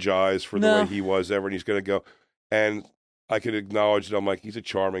apologize for the way he was ever, and he's going to go. And I could acknowledge that I'm like, he's a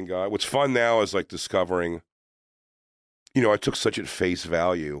charming guy. What's fun now is like discovering, I took such at face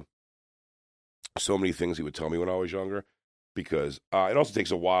value so many things he would tell me when I was younger. Because it also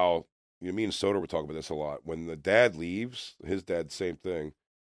takes a while. Me and Soda were talking about this a lot. When the dad leaves, his dad, same thing.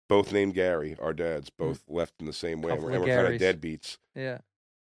 Both named Gary, our dads, both left in the same way. And we're kind of deadbeats. Yeah.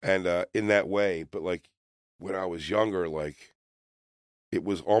 And in that way, but like when I was younger, like it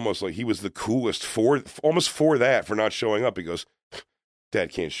was almost like he was the coolest for not showing up. He goes,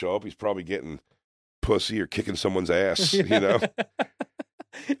 Dad can't show up. He's probably getting pussy or kicking someone's ass, you know?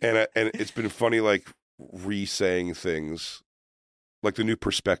 And it's been funny, like, re-saying things, like the new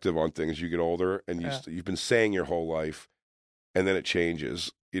perspective on things as you get older, and you've been saying your whole life, and then it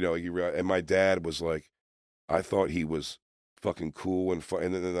changes, you know, and my dad was like, I thought he was fucking cool and fun.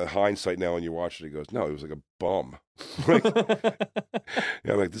 And then in the hindsight now, when you watch it, he goes, no, he was like a bum. Like,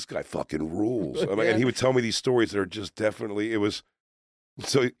 I'm like, this guy fucking rules. I'm like, and he would tell me these stories that are just definitely, it was,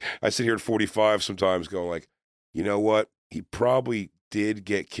 so I sit here at 45 sometimes going like, you know what? He probably did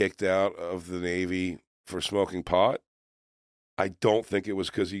get kicked out of the Navy for smoking pot. I don't think it was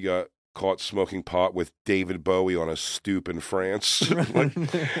because he got caught smoking pot with David Bowie on a stoop in France. Like,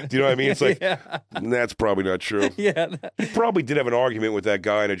 do you know what I mean? It's like, that's probably not true. Yeah. He probably did have an argument with that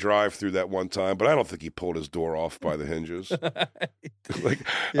guy in a drive-through that one time, but I don't think he pulled his door off by the hinges. Like,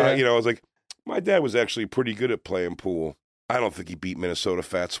 you know, I was like, my dad was actually pretty good at playing pool. I don't think he beat Minnesota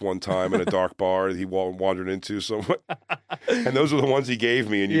Fats one time in a dark bar he wandered into somewhere. And those were the ones he gave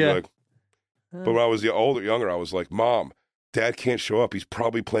me, and you'd be like, but when I was younger, I was like, Mom, Dad can't show up. He's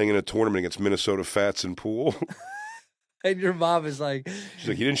probably playing in a tournament against Minnesota Fats in pool. And your mom is like, she's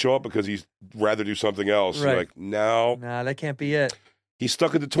like, he didn't show up because he'd rather do something else. Right. You're like, no. Nah, that can't be it. He's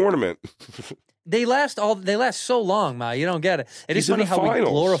stuck at the tournament. They last so long, Ma. You don't get it. It is He's in funny the how we finals.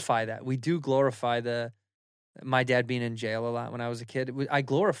 glorify that. We do glorify my dad being in jail a lot when I was a kid. I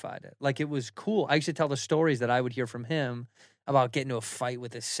glorified it. Like, it was cool. I used to tell the stories that I would hear from him about getting into a fight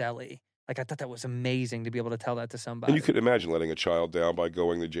with his cellie. Like, I thought that was amazing to be able to tell that to somebody. And you could imagine letting a child down by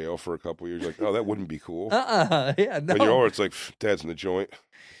going to jail for a couple of years. Like, oh, that wouldn't be cool. Yeah, no. When you're older, it's like, Dad's in the joint.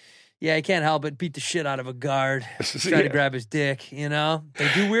 Yeah, he can't help but beat the shit out of a guard. Try to grab his dick, you know?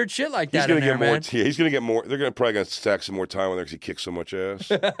 They do weird shit like that. He's going to get more. man. Yeah, he's going to get more. They're probably going to stack some more time on there because he kicks so much ass.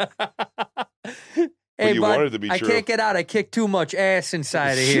 Hey, you bud, want it to be I true. can't get out. I kick too much ass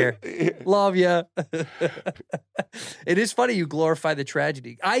inside of here. Love ya. It is funny you glorify the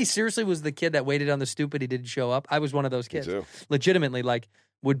tragedy. I seriously was the kid that waited on the stoop and he didn't show up. I was one of those kids. Me too. Legitimately, like,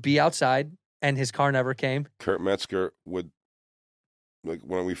 would be outside and his car never came. Kurt Metzger would, like,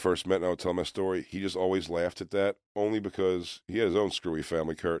 when we first met and I would tell my story, he just always laughed at that, only because he had his own screwy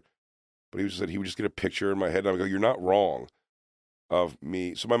family, Kurt. But he would just get a picture in my head and I would go, you're not wrong. Of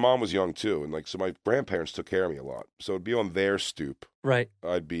me. So my mom was young too. And like, so my grandparents took care of me a lot. So it'd be on their stoop. Right.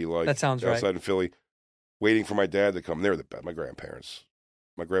 I'd be like, that sounds outside right. in Philly, waiting for my dad to come. They're the best. My grandparents.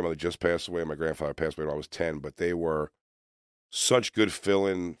 My grandmother just passed away. My grandfather passed away when I was 10, but they were such good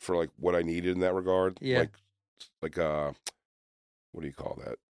fill-in for like what I needed in that regard. Yeah. Like, what do you call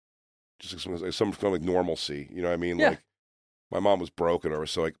that? Just some kind of like normalcy. You know what I mean? Yeah. Like, my mom was broken or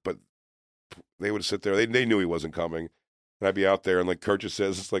so, like, but they would sit there. They knew he wasn't coming. And I'd be out there, and like Kurt just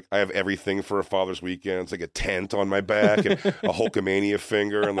says, it's like I have everything for a Father's Weekend. It's like a tent on my back, and a Hulkamania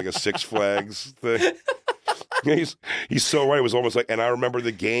finger, and like a Six Flags thing. He's so right. It was almost like, and I remember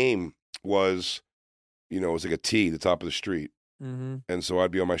the game was, you know, it was like a T, the top of the street. Mm-hmm. And so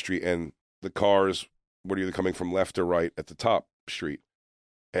I'd be on my street, and the cars were either coming from left or right at the top street.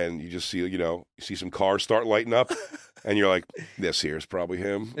 And you just see, you know, you see some cars start lighting up, and you're like, this here is probably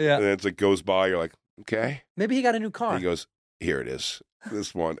him. Yeah. And it's like goes by, you're like, okay. Maybe he got a new car. And he goes, here it is,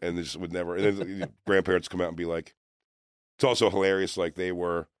 this one. And this would never, and then the grandparents come out and be like, it's also hilarious. Like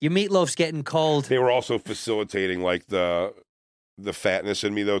your meatloaf's getting cold. they were also facilitating like the fatness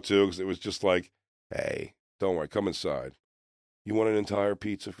in me though, too. Cause it was just like, hey, don't worry, come inside. You want an entire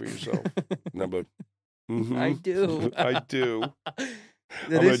pizza for yourself? And I'm like, mm-hmm. I do. I do. I'm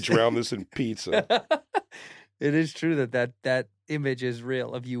going to drown this in pizza. It is true that image is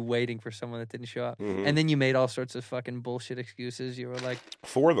real of you waiting for someone that didn't show up. Mhm. And then you made all sorts of fucking bullshit excuses. You were like,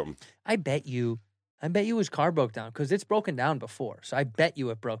 For them. I bet you his car broke down because it's broken down before. So I bet you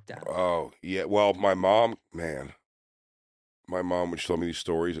it broke down. Oh, yeah. Well, my mom would tell me these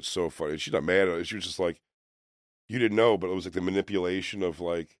stories. It's so funny. She's not mad at it. She was just like, you didn't know, but it was like the manipulation of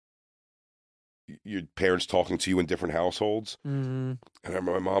like your parents talking to you in different households. Mm-hmm. And I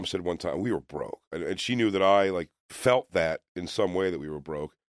remember my mom said one time, we were broke. And she knew that I like felt that in some way that we were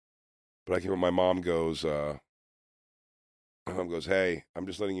broke. But I came when my mom goes, hey, I'm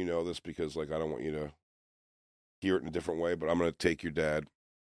just letting you know this because like I don't want you to hear it in a different way, but I'm going to take your dad,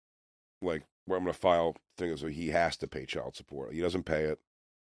 like where I'm going to file things so he has to pay child support. He doesn't pay it.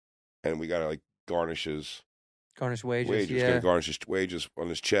 And we got to like garnish his wages. Got Yeah. to garnish his wages on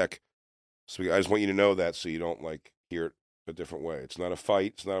his check. So I just want you to know that so you don't like hear it a different way. It's not a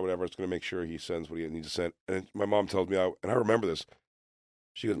fight. It's not whatever. It's going to make sure he sends what he needs to send. And my mom tells me, and I remember this.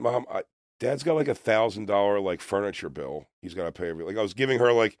 She goes, Mom, Dad's got like $1,000 like furniture bill. He's got to pay every. Like I was giving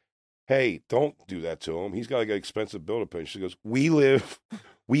her like, hey, don't do that to him. He's got like an expensive bill to pay. She goes, we live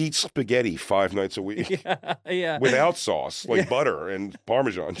We eat spaghetti 5 nights a week Yeah. without sauce, like butter and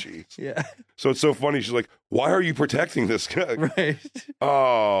Parmesan cheese. Yeah. So it's so funny. She's like, why are you protecting this guy? Right.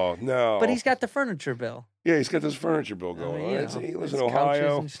 Oh, no. But he's got the furniture bill. Yeah, he's got this furniture bill going on. He lives in his couches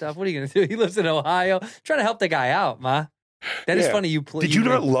Ohio. and stuff. What are you going to do? He lives in Ohio. Trying to help the guy out, Ma. That is funny. Did you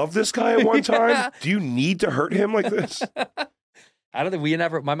not love this guy at one time? Do you need to hurt him like this? I don't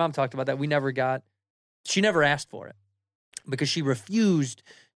think my mom talked about that. She never asked for it because she refused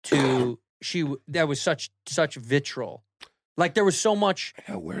to, there was such vitriol. Like there was so much.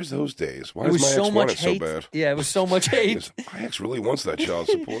 Yeah, where's those days? Why does my ex want it so hate. bad? Yeah, it was so much hate. My ex really wants that child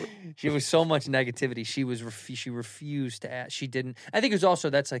support. She was so much negativity. She refused to ask. She didn't. I think it was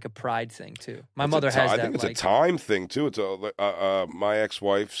also, that's like a pride thing too. My mother has that. I think it's a time thing too. It's my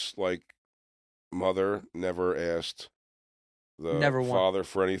ex-wife's like mother never asked the father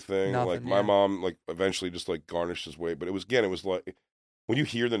for anything. Nothing, like my mom, like eventually just like garnished his weight. But it was like when you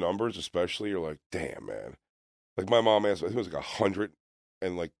hear the numbers, especially, you're like, damn, man. Like my mom asked, I think it was like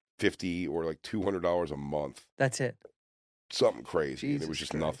 $150 or like $200 a month. That's it. Something crazy. Jesus and it was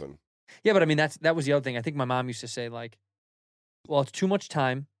just Christ. nothing. Yeah, but I mean that was the other thing. I think my mom used to say like, well, it's too much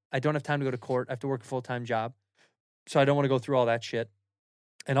time. I don't have time to go to court. I have to work a full-time job. So I don't want to go through all that shit.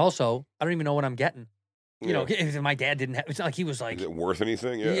 And also, I don't even know what I'm getting. You know, if my dad didn't have, it's not like he was like, is it worth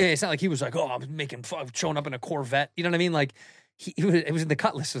anything? Yeah. Yeah, it's not like he was like, oh, I'm showing up in a Corvette. You know what I mean? Like, it was in the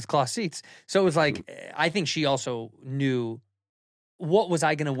cut list with cloth seats. So it was like, I think she also knew what was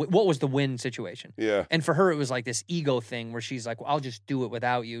the win situation. Yeah. And for her, it was like this ego thing where she's like, well, I'll just do it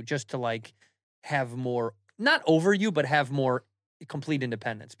without you just to like have more, not over you, but have more complete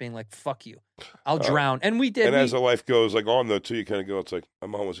independence, being like, fuck you. I'll drown. And we did. And as the life goes like on though too, you kind of go, it's like, my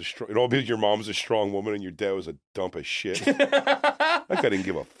mom was it all because your mom was a strong woman and your dad was a dump of shit. That guy didn't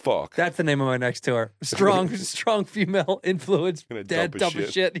give a fuck. That's the name of my next tour. Strong female influence. Dad dump of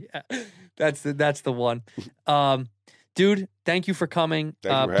shit. Yeah. That's the one. Dude, thank you for coming.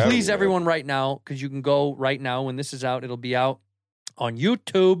 Please, everyone, right now, because you can go right now when this is out. It'll be out on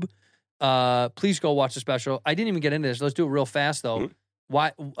YouTube. Please go watch the special. I didn't even get into this. Let's do it real fast though. Mm-hmm.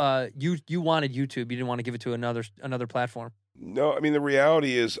 Why you wanted YouTube? You didn't want to give it to another platform. No, I mean the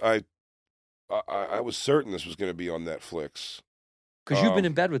reality is I was certain this was going to be on Netflix because you've been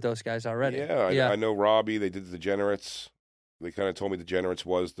in bed with those guys already. Yeah, I know Robbie. They did the Degenerates. They kind of told me the Degenerates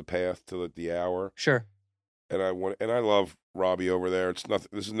was the path to the hour. Sure. And I love Robbie over there. It's nothing.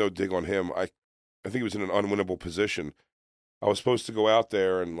 This is no dig on him. I think he was in an unwinnable position. I was supposed to go out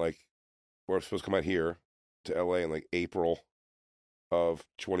there and I was supposed to come out here to LA in like April of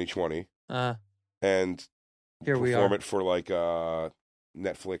 2020. And here we perform are. it for like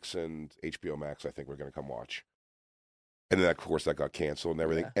Netflix and HBO Max. I think we're going to come watch. And then of course that got canceled and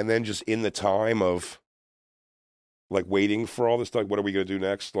everything. Yeah. And then just in the time of like waiting for all this stuff, what are we going to do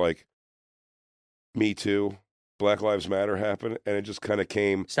next? Like Me Too, Black Lives Matter happened, and it just kind of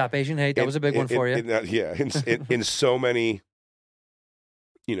came. Stop Asian Hate. That was a big one for you. In so many,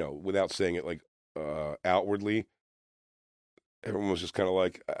 without saying it like outwardly, everyone was just kind of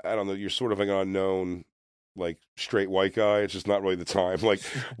like, I don't know, you're sort of like an unknown, like straight white guy. It's just not really the time. Like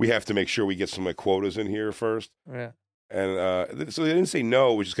we have to make sure we get some like quotas in here first. Yeah. And so they didn't say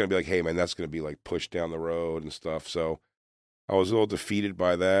no. It was just going to be like, hey man, that's going to be like pushed down the road and stuff. So I was a little defeated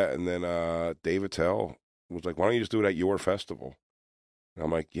by that. And then Dave Attell was like, why don't you just do it at your festival? And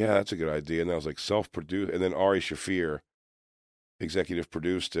I'm like, yeah, that's a good idea. And then I was like, self-produced. And then Ari Shaffir executive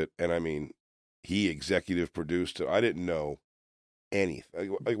produced it. And I mean, he executive produced it. I didn't know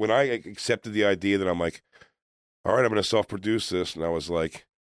anything. Like when I accepted the idea that I'm like, all right, I'm going to self-produce this. And I was like,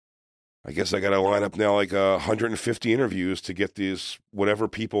 I guess I got to line up now like 150 interviews to get these whatever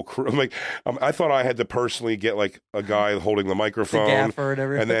people. I'm like, I thought I had to personally get like a guy holding the microphone, the gaffer and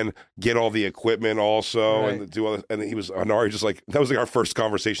everything, and then get all the equipment also, right. And do all. And he was Anari just like that was like our first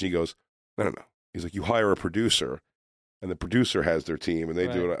conversation. He goes, no. He's like, you hire a producer, and the producer has their team, and they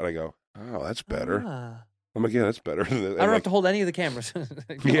do it. And I go, oh, that's better. I'm like, yeah, that's better. I don't have to hold any of the cameras.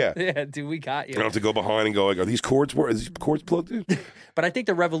 Yeah, dude, we got you. I don't have to go behind and go like, are these cords plugged in? But I think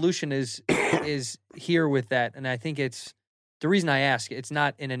the revolution is here with that, and I think it's the reason I ask. It's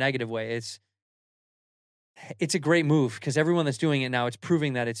not in a negative way. It's a great move because everyone that's doing it now, it's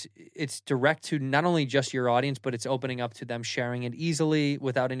proving that it's direct to not only just your audience, but it's opening up to them sharing it easily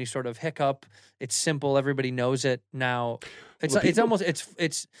without any sort of hiccup. It's simple. Everybody knows it now. There's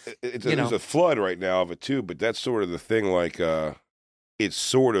a flood right now of it too, but that's sort of the thing. Like, it's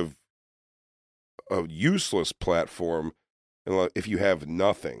sort of a useless platform, and if you have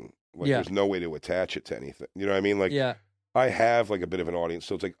nothing, there's no way to attach it to anything. You know what I mean? Like, I have like a bit of an audience,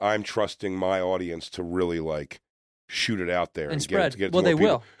 so it's like I'm trusting my audience to really like shoot it out there and spread. Get it to Well, more they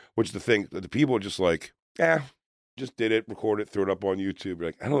people. will. Which is the thing, the people are just like, just did it, record it, throw it up on YouTube. You're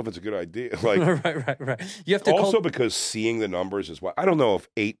like, I don't know if it's a good idea. Like, right. You have to also because seeing the numbers as well. I don't know if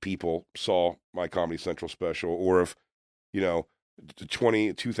 8 people saw my Comedy Central special or if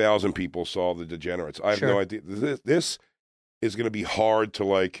 2,000 people saw The Degenerates. I have no idea. This is going to be hard to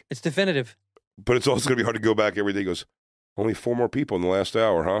like. It's definitive. But it's also going to be hard to go back every day. He goes, only 4 more people in the last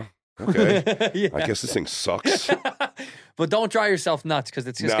hour, huh? Okay. I guess this thing sucks. But don't dry yourself nuts because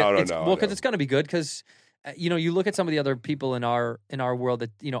it's just because it's going to be good because you look at some of the other people in our world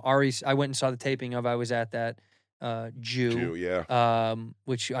that Ari. I went and saw the taping of. I was at that Jew,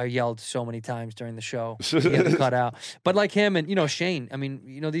 which I yelled so many times during the show. He had to cut out. But like him and Shane. I mean,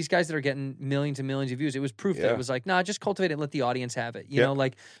 these guys that are getting millions and millions of views. It was proof that it was like, nah, just cultivate it and let the audience have it. You know,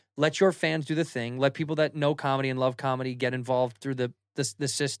 like let your fans do the thing. Let people that know comedy and love comedy get involved through the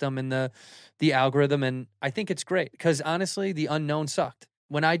system and the algorithm, and I think it's great because honestly, the unknown sucked.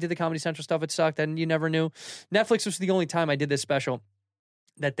 When I did the Comedy Central stuff, it sucked, and you never knew. Netflix was the only time I did this special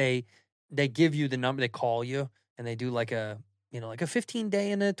that they give you the number, they call you, and they do like a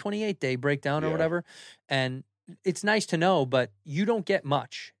 15-day and a 28-day breakdown or whatever, and it's nice to know, but you don't get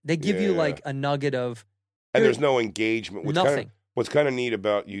much. They give you like a nugget of, and there's no engagement. Nothing. What's kind of neat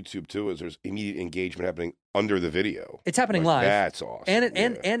about YouTube too is there's immediate engagement happening under the video. It's happening live. That's awesome.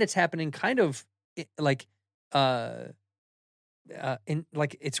 And it's happening kind of like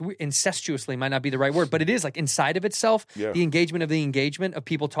it's incestuously might not be the right word, but it is like inside of itself. Yeah. The engagement of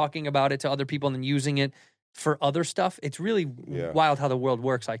people talking about it to other people and then using it for other stuff. It's really wild how the world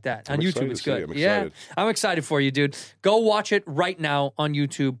works like that. On YouTube, it's good. I'm excited for you, dude. Go watch it right now on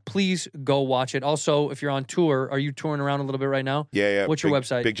YouTube. Please go watch it. Also, if you're on tour, are you touring around a little bit right now? Yeah. What's your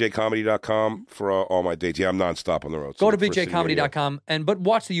website? BigJComedy.com for all my dates. Yeah, I'm nonstop on the road. Go to BigJComedy.com but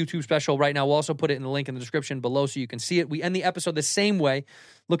watch the YouTube special right now. We'll also put it in the link in the description below so you can see it. We end the episode the same way.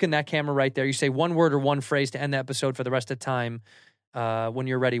 Look in that camera right there. You say one word or one phrase to end the episode for the rest of the time. When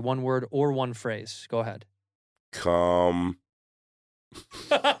you're ready, one word or one phrase. Go ahead. Come.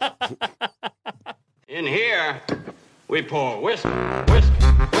 In here, we pour whisk, whisk,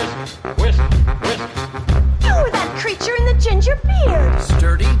 whisk, whisk, whisk. Oh, that creature in the ginger beard.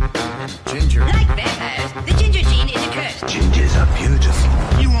 Sturdy and ginger. Like vampires, the ginger gene is a curse. Gingers are beautiful.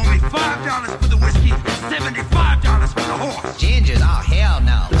 You owe me $5 for the whiskey and $75 for the horse. Gingers? Oh, hell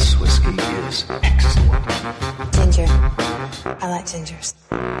no. This whiskey is excellent. Ginger. I like gingers.